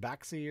with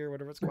Tabaxi or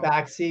whatever it's The called.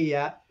 backseat,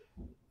 yeah.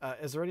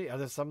 Is there any? Are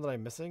there some that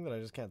I'm missing that I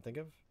just can't think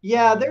of?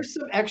 Yeah, there's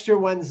some extra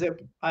ones that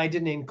I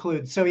didn't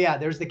include. So yeah,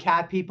 there's the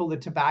cat people, the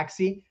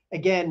tabaxi.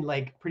 Again,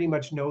 like pretty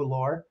much no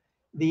lore.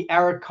 The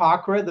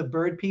Aarakocra, the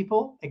bird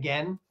people.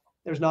 Again,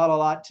 there's not a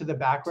lot to the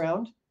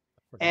background.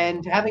 Forgot And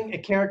about them. having a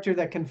character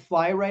that can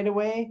fly right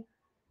away,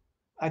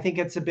 I think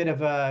it's a bit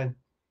of a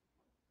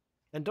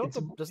And it's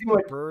too doesn't the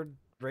much. bird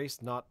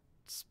race not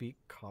speak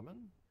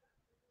common?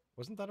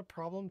 Wasn't that a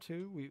problem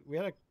too? We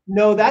had a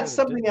No, player that's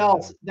that did something learn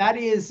else. how. That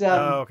is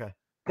Oh, okay.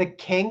 the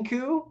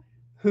Kenku,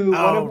 who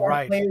one of Oh, our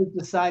right. players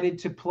decided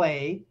to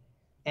play.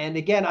 And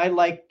again, I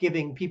like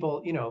giving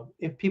people,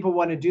 if people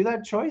want to do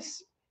that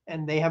choice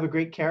and they have a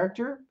great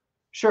character,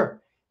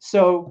 sure.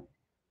 So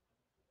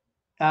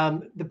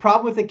the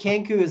problem with the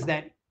Kenku is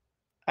that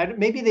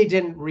maybe they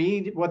didn't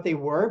read what they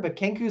were, but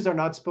Kenkus are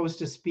not supposed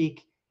to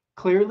speak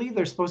clearly.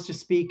 They're supposed to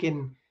speak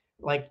in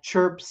like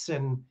chirps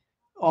and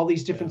all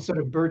these different Yeah. sort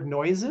of bird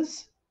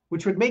noises,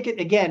 which would make it,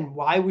 again,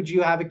 why would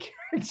you have a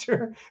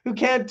character who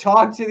can't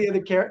talk to the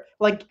other character,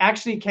 like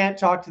actually can't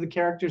talk to the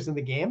characters in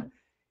the game?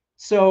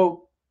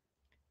 So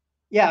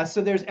yeah,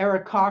 so there's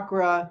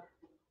Aarakocra.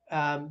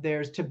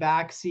 There's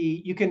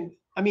tabaxi. You can,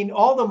 I mean,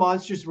 all the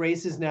monstrous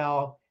races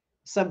now,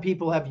 some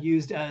people have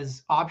used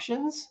as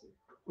options,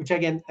 which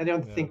again, I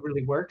don't Yeah. think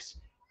really works.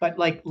 But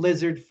like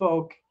lizard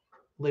folk,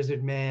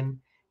 lizard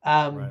man,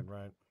 Right. um,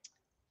 Right.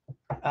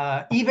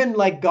 even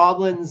like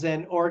goblins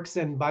and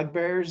orcs and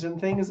bugbears and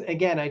things.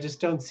 Again, I just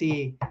don't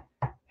see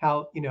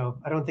how,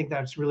 I don't think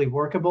that's really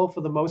workable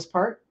for the most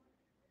part.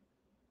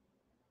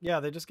 Yeah,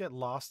 they just get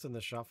lost in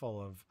the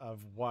shuffle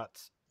of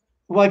what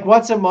Like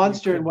what's a you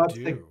monster and could what's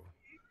the, do.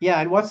 yeah,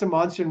 and what's a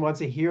monster and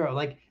what's a hero?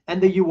 Like,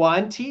 and the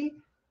Yuan-Ti,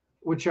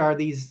 which are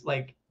these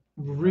like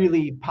Right.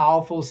 really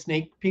powerful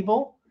snake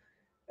people.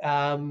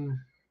 Um,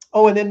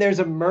 oh, and then there's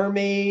a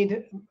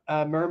mermaid,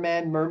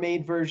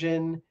 mermaid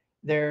version.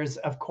 There's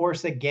of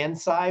course a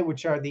Gensai,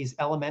 which are these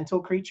elemental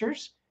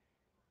creatures.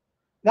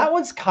 That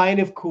one's kind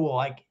of cool.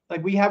 Like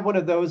we have one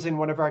of those in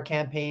one of our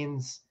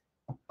campaigns.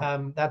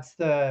 That's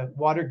the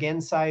water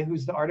Gensai,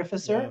 who's the Yeah.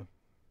 artificer.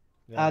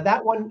 Yeah.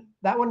 That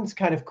one's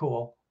kind of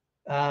cool.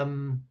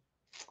 Um,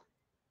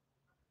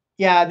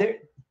 yeah,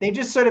 they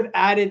just sort of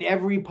added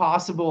every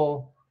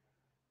possible.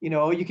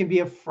 You can be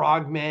a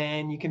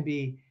frogman. You can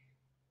be,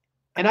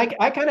 and I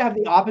kind of have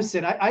the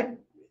opposite. I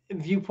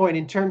viewpoint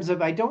in terms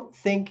of I don't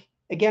think,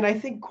 again, I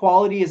think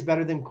quality is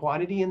better than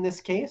quantity in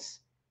this case.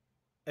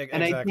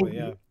 And I think Exactly.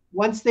 Yeah.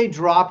 once they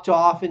dropped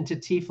off into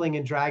tiefling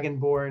and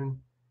dragonborn,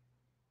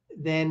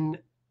 then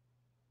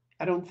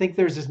I don't think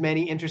there's as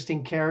many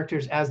interesting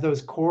characters as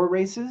those core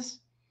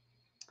races.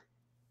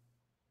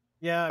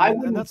 Yeah. I I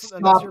mean, and wouldn't that's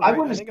stop. you're I right. I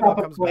wouldn't think it all stop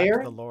a comes back to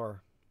the player.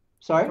 lore.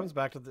 Sorry.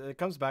 It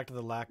comes back to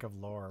the lack of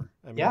lore.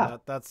 I mean Yeah.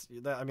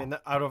 I mean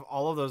out of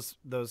all of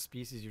those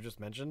species you just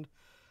mentioned,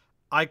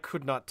 I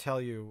could not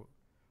tell you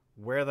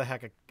where the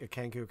heck a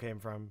Kenku came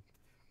from,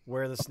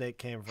 where the snake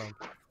came from,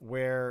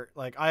 where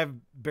like I have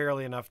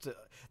barely enough to.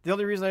 The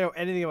only reason I know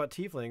anything about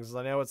tieflings is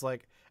I know it's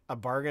like a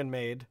bargain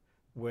made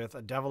with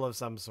a devil of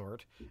some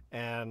sort,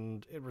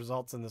 and it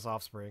results in this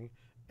offspring.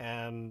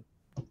 And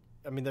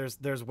I mean,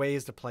 there's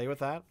ways to play with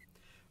that,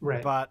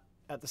 Right. but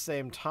at the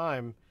same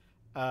time,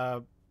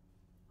 uh,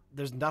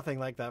 there's nothing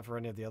like that for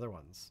any of the other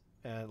ones.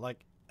 And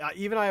like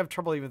even I have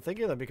trouble even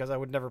thinking of them because I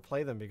would never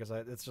play them because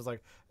it's just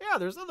like, yeah,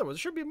 there's other ones.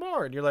 There should be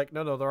more. And you're like,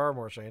 no, there are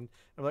more, Shane.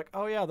 I'm like,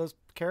 oh yeah, those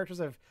characters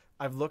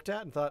I've looked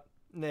at and thought,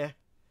 nah,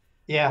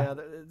 Yeah. yeah,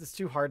 it's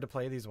too hard to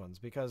play these ones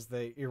because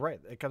you're right.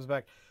 It comes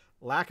back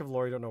lack of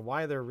lore. You don't know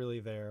why they're really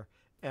there,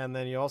 and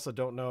then you also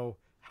don't know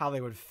how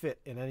they would fit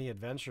in any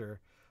adventure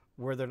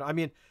where they're. I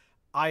mean,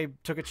 I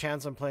took a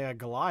chance on playing a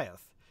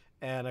Goliath,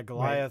 and a Right.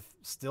 Goliath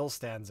still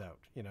stands out.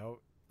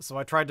 So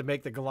I tried to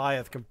make the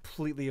Goliath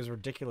completely as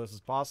ridiculous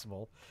as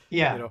possible.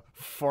 Yeah.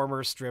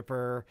 Former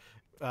stripper,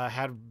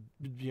 had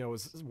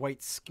was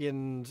white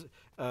skinned,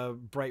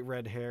 bright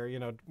red hair.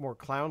 More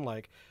clown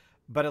like.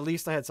 But at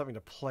least I had something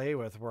to play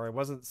with where I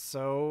wasn't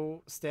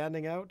so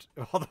standing out.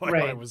 Although I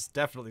Right. was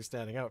definitely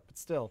standing out, but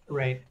still,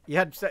 Right. you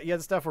had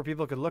stuff where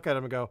people could look at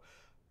him and go,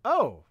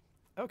 "Oh,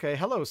 okay,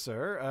 hello,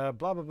 sir.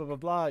 Blah blah blah blah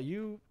blah.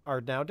 You are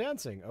now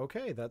dancing.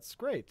 Okay, that's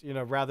great."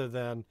 Rather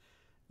than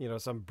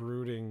some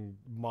brooding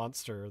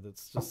monster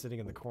that's just sitting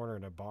in the corner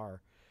in a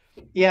bar.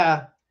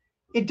 Yeah.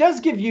 It does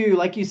give you,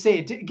 like you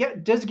say,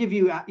 does give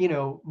you,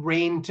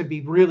 reign to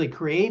be really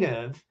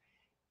creative.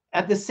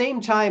 At the same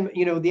time,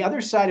 the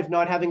other side of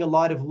not having a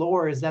lot of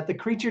lore is that the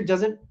creature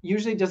doesn't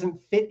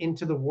fit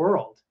into the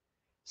world.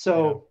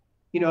 Yeah, So,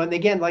 and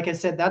again, like I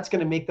said, that's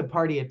going to make the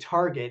party a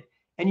target.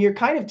 And you're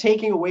kind of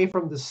taking away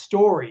from the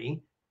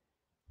story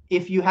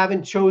if you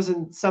haven't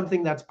chosen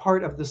something that's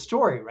part of the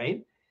story,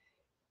 right?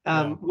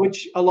 yeah.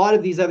 Which a lot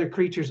of these other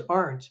creatures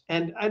aren't.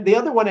 And the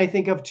other one I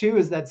think of too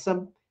is that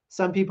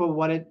some people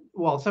wanted,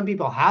 well, some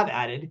people have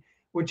added,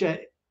 which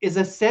is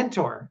a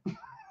centaur.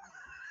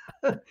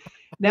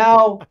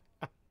 Now,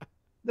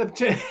 the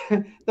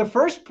the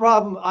first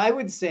problem I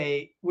would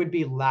say would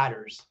be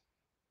ladders.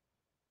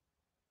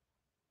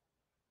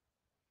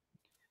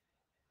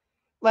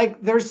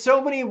 Like there's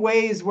so many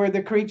ways where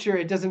the creature,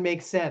 it doesn't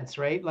make sense,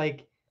 right?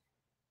 Like,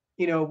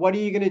 what are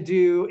you going to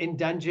do in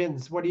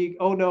dungeons?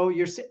 Oh no,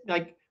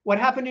 like, what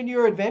happened in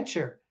your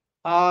adventure?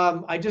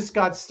 I just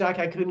got stuck.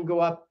 I couldn't go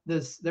up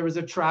this. There was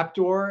a trap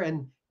door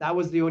and that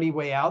was the only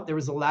way out. There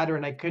was a ladder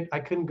and I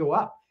couldn't go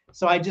up.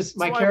 So my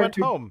So I went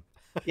character, home.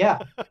 yeah,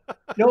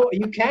 no,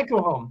 you can't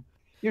go home.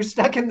 You're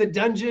stuck in the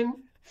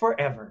dungeon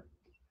forever.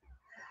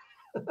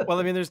 Well,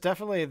 I mean, there's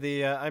definitely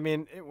the. I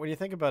mean, when you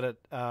think about it,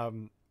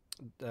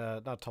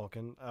 not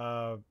Tolkien.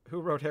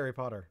 Who wrote Harry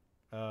Potter?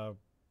 Uh,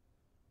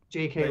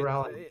 J.K. they,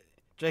 Rowling.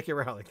 J.K.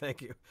 Rowling.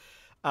 Thank you.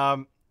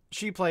 Um,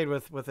 she played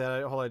with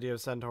that whole idea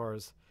of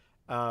centaurs,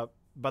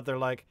 but they're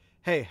like,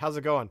 "Hey, how's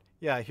it going?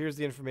 Yeah, here's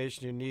the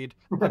information you need.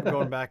 I'm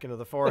going back into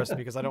the forest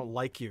because I don't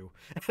like you."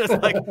 It's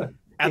like,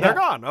 and they're Yeah,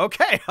 gone.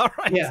 Okay, all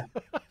right. yeah.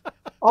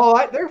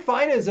 Oh, they're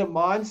fine as a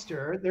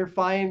monster. They're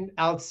fine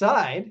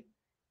outside,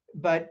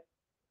 but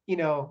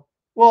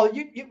well,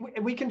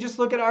 we can just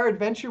look at our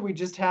adventure we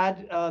just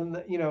had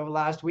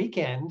last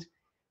weekend,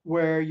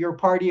 where your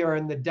party are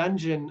in the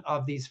dungeon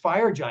of these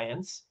fire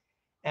giants,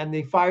 and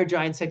the fire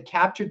giants had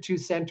captured two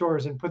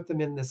centaurs and put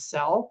them in the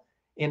cell,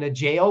 in a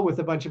jail with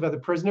a bunch of other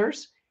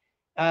prisoners.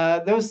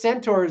 Those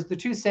centaurs, the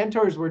 2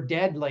 centaurs, were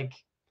dead like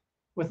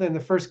within the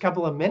first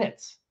couple of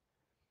minutes.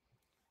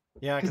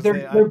 Yeah, Because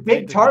because they're they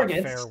big did not fare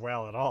targets.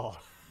 well at all.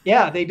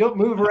 Yeah, they don't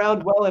move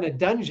around well in a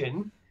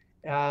dungeon.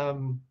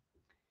 Um,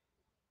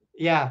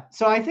 yeah,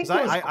 so I think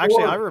Because those I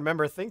actually I core,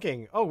 remember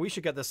thinking, oh, we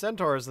should get the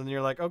centaurs, and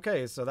you're like,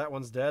 okay, so that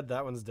one's dead,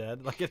 that one's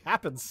dead. Like it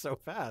happens so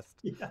fast.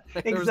 yeah,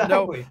 Like, there was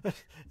no. exactly.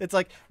 It's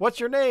like, what's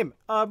your name?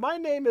 My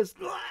name is,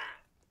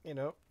 and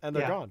they're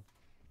Yeah, gone.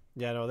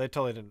 Yeah, no, they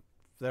totally didn't.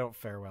 They don't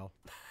fare well.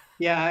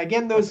 yeah.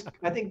 Again, those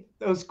I think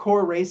those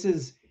core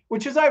races,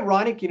 which is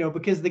ironic,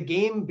 because the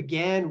game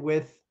began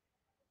with,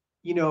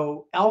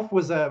 elf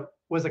was a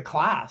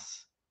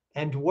class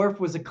and dwarf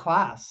was a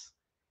class.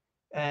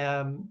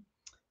 Um,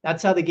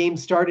 that's how the game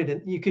started.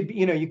 And you could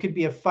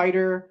be a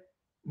fighter,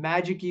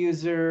 magic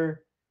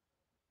user,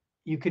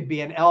 you could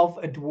be an elf,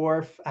 a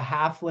dwarf, a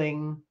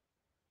halfling,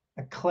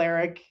 a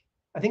cleric.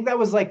 I think that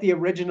was like the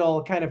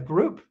original kind of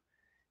group.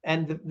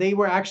 And they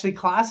were actually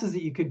classes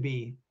that you could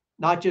be,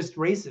 not just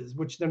races,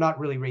 which they're not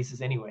really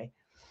races anyway.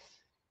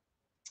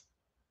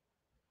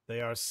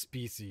 They are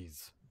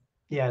species,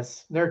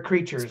 Yes, they're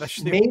creatures,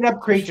 especially made up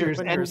especially creatures.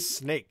 when you're a And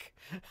snake.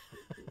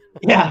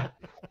 yeah,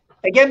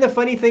 again, the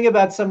funny thing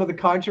about some of the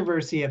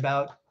controversy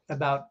about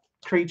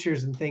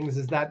creatures and things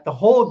is that the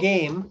whole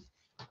game,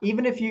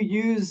 even if you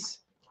use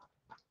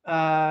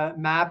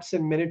maps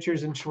and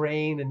miniatures and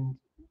terrain, and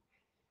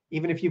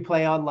even if you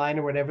play online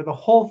or whatever, the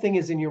whole thing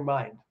is in your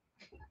mind.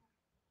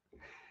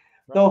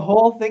 The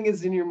whole thing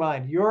is in your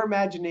mind, your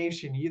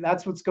imagination.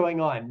 That's what's going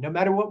on. No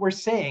matter what we're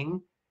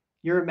saying,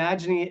 you're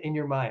imagining it in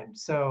your mind.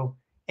 So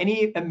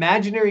any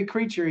imaginary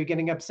creature you're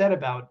getting upset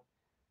about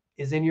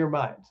is in your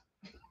mind.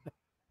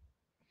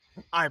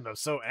 I'm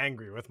so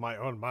angry with my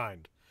own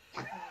mind.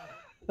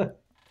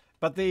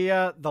 But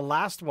the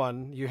last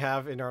one you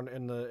have in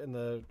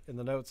the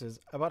notes is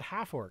about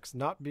half orcs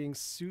not being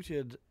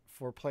suited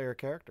for player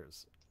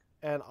characters.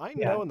 And I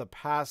Yeah. know in the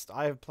past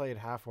I have played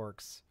half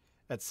orcs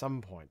at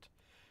some point,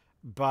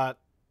 but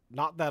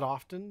not that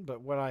often.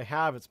 But when I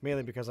have, it's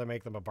mainly because I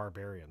make them a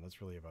barbarian.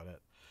 That's really about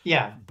it.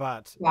 Yeah.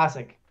 But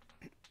Classic.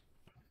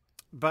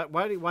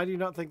 why do you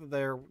not think that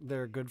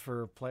they're good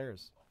for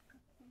players?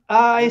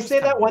 I They're just say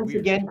kind that of once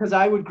weird. again because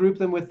I would group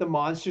them with the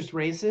monstrous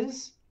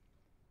races.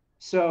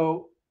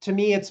 So to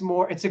me, it's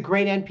a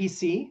great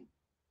NPC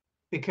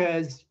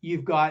because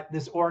you've got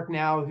this orc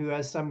now who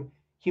has some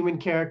human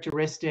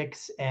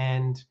characteristics,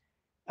 and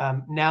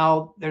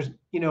now there's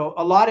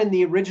a lot in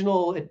the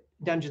original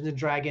Dungeons and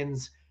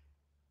Dragons.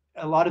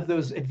 A lot of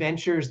those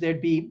adventures,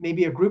 there'd be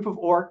maybe a group of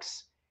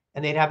orcs,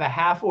 and they'd have a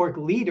half orc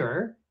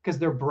leader because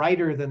they're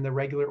brighter than the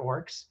regular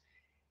orcs.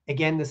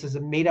 Again, this is a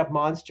made up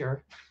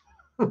monster.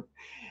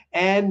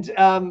 And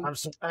I'm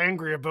so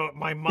angry about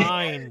my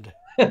mind.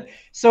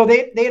 so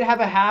they'd have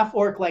a half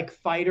orc like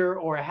fighter,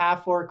 or a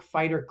half orc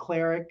fighter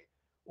cleric,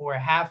 or a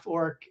half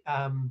orc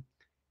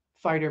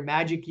fighter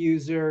magic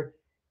user.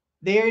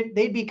 They'd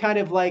be kind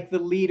of like the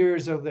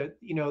leaders of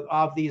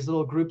of these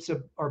little groups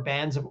of or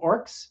bands of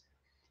orcs.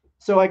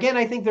 So again,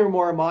 I think they're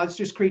more a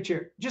monstrous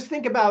creature. Just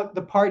think about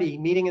the party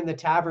meeting in the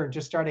tavern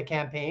to start a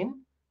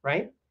campaign,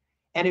 right?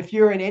 And if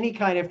you're in any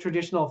kind of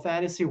traditional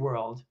fantasy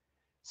world,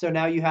 so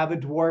now you have a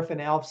dwarf, an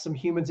elf, some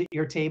humans at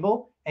your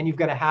table, and you've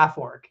got a half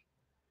orc.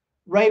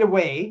 Right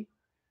away,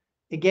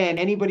 again,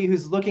 anybody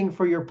who's looking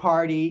for your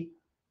party,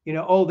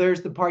 oh,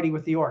 there's the party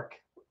with the orc,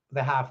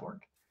 the half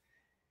orc.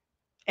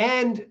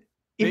 And if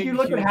Big, you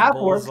look at huge half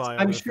orcs, bullseye on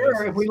I'm their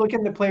sure if we faces. look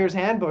in the player's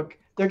handbook,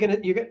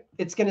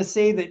 it's gonna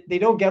say that they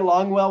don't get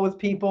along well with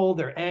people,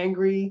 they're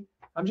angry.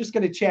 I'm just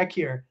gonna check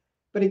here.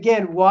 But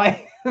again,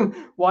 why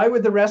why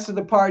would the rest of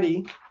the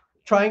party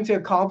trying to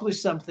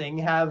accomplish something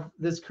have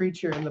this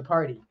creature in the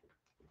party?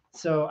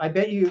 So I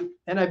bet you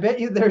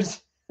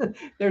there's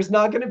there's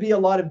not going to be a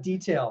lot of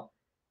detail.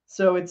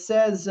 So it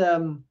says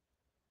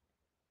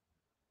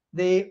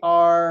they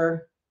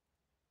are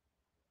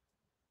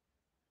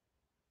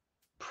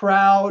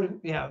proud.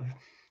 Yeah,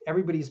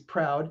 everybody's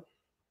proud.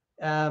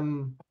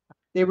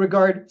 They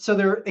regard, so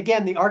they're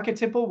again the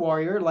archetypal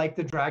warrior, like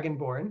the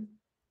dragonborn.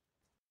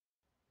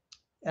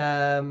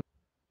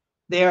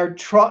 They are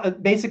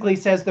basically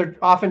says they're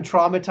often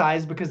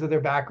traumatized because of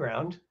their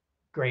background.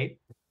 Great.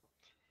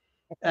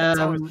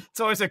 It's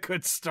always a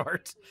good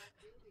start.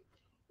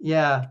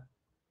 Yeah.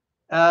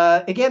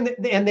 Again,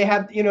 and they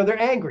have, they're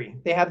angry.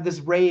 They have this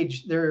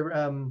rage.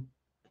 I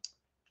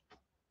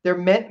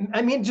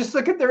mean, just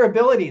look at their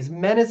abilities.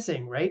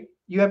 Menacing, right?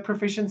 You have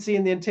proficiency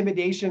in the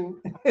intimidation,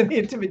 in the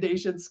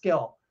intimidation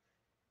skill.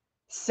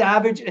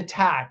 Savage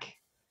attack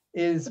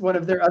is one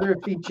of their other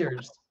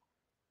features.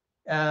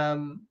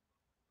 They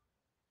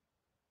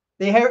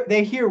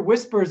hear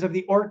whispers of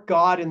the orc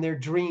god in their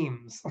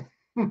dreams.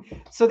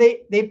 So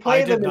they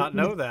play I them did as not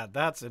know that.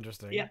 That's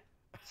interesting. yeah.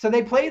 So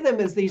they play them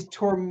as these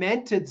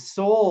tormented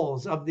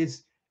souls of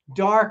this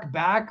dark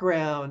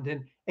background.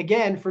 And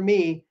again, for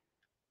me,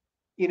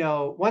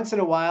 once in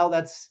a while,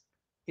 that's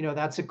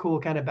a cool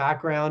kind of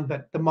background.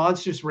 But the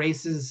monstrous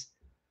races,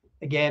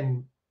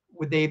 again,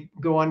 would they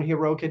go on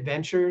heroic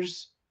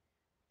adventures?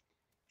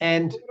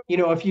 And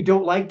if you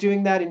don't like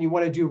doing that and you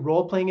want to do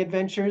role-playing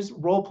adventures,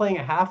 role-playing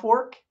a half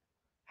orc,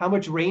 how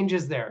much range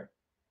is there?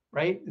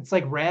 Right? It's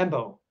like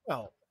Rambo.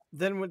 Well,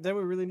 then we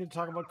really need to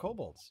talk about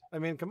kobolds. I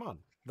mean, come on,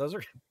 those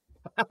are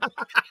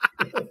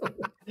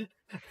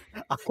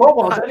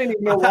Kobolds, I didn't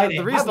even know why they the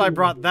have reason I them.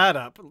 brought that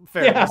up,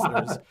 fair Yeah.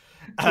 listeners,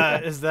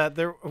 is that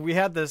we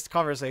had this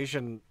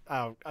conversation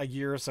a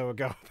year or so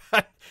ago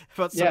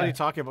about somebody Yeah.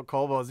 talking about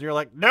kobolds, and you're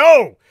like,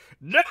 no,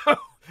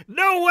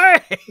 no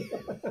way!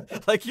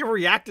 Like you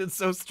reacted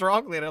so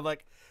strongly, and I'm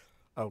like,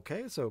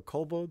 okay, so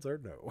kobolds are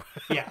no.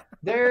 Yeah,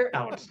 they're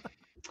out.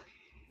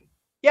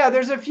 Yeah,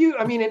 there's a few.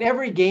 I mean, in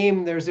every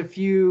game, there's a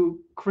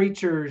few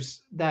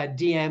creatures that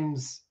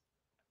DMs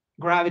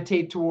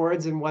gravitate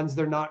towards and ones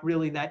they're not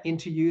really that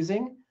into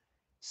using.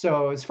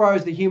 So, as far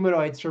as the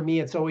humanoids, for me,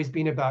 it's always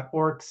been about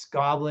orcs,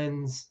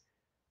 goblins,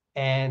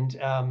 and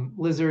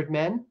lizard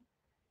men.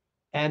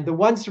 And the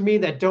ones for me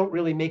that don't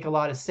really make a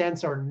lot of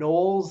sense are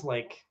gnolls,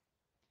 like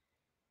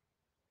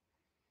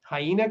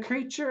hyena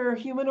creature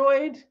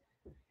humanoid.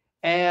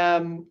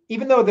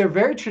 Even though they're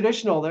very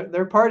traditional,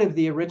 they're part of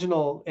the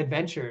original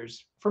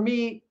adventures. For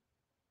me,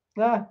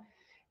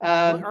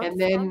 and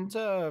then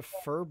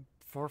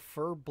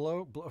Fur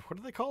blow. What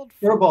are they called?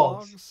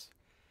 furbolgs.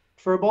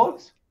 The,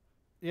 Furbolgs?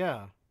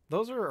 yeah,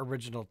 those are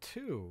original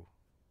too.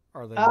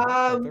 Are they not?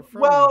 Like they're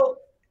from Well,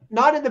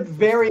 not in the first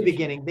very edition.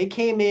 beginning. They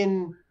came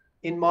in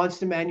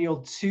Monster Manual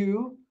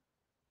 2.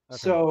 Okay.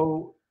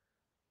 So,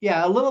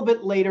 yeah, a little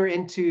bit later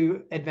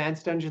into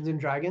Advanced Dungeons and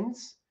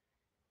Dragons.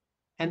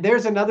 And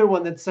there's another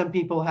one that some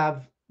people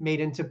have made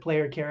into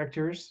player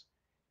characters.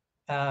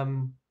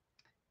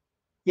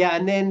 Yeah,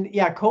 and then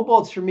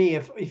kobolds for me.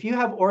 If you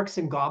have orcs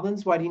and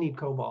goblins, why do you need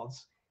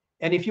kobolds?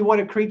 And if you want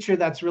a creature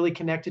that's really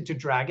connected to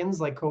dragons,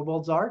 like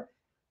kobolds are,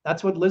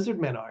 that's what lizard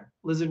men are.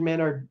 Lizard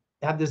men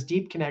have this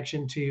deep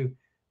connection to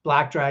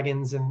black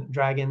dragons, and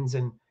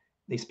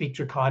they speak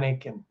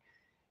Draconic, and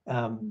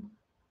but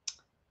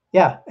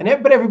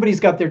everybody's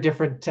got their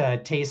different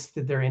tastes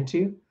that they're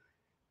into.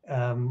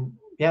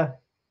 Yeah.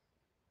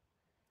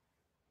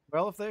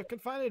 Well, if they can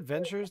find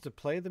adventures to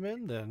play them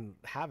in, then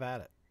have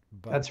at it.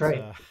 But, That's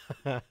right.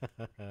 At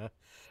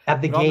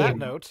the but on that game.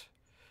 note,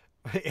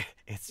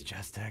 it's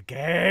just a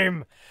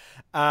game.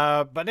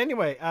 But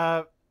anyway,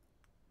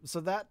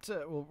 so that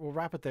we'll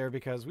wrap it there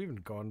because we've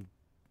been going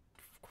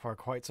for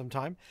quite some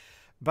time.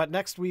 But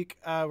next week,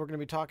 we're going to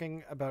be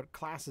talking about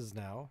classes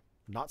now,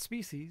 not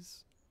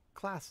species,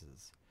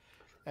 classes.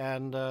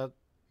 And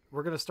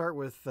we're going to start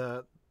with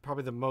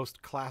probably the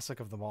most classic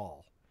of them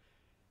all,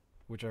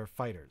 which are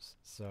fighters.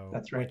 So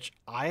That's right. Which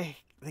I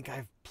think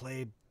I've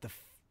played the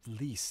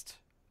least,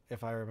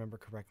 if I remember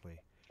correctly.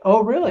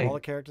 Oh, really? Of all the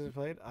characters I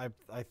played, I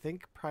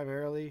think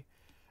primarily,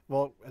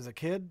 well, as a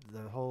kid,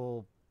 the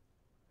whole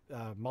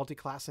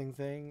multi-classing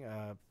thing,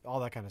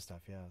 all that kind of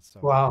stuff. Yeah. So.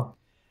 Wow.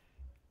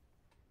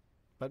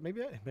 But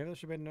maybe that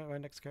should be my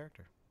next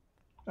character.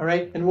 All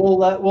right, and we'll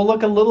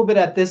look a little bit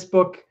at this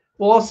book.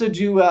 We'll also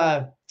do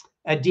a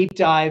deep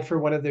dive for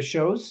one of the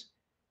shows,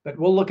 but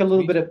we'll look a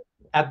little bit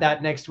at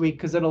that next week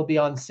because it'll be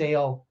on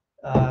sale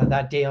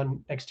that day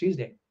on next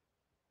Tuesday.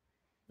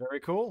 Very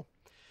cool.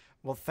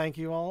 Well, thank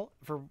you all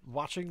for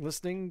watching,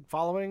 listening,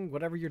 following,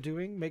 whatever you're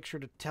doing. Make sure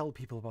to tell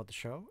people about the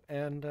show.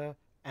 And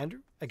Andrew,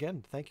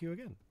 again, thank you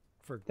again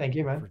Thank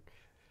you, man. for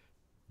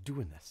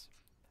doing this.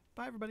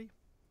 Bye, everybody.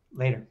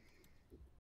 Later.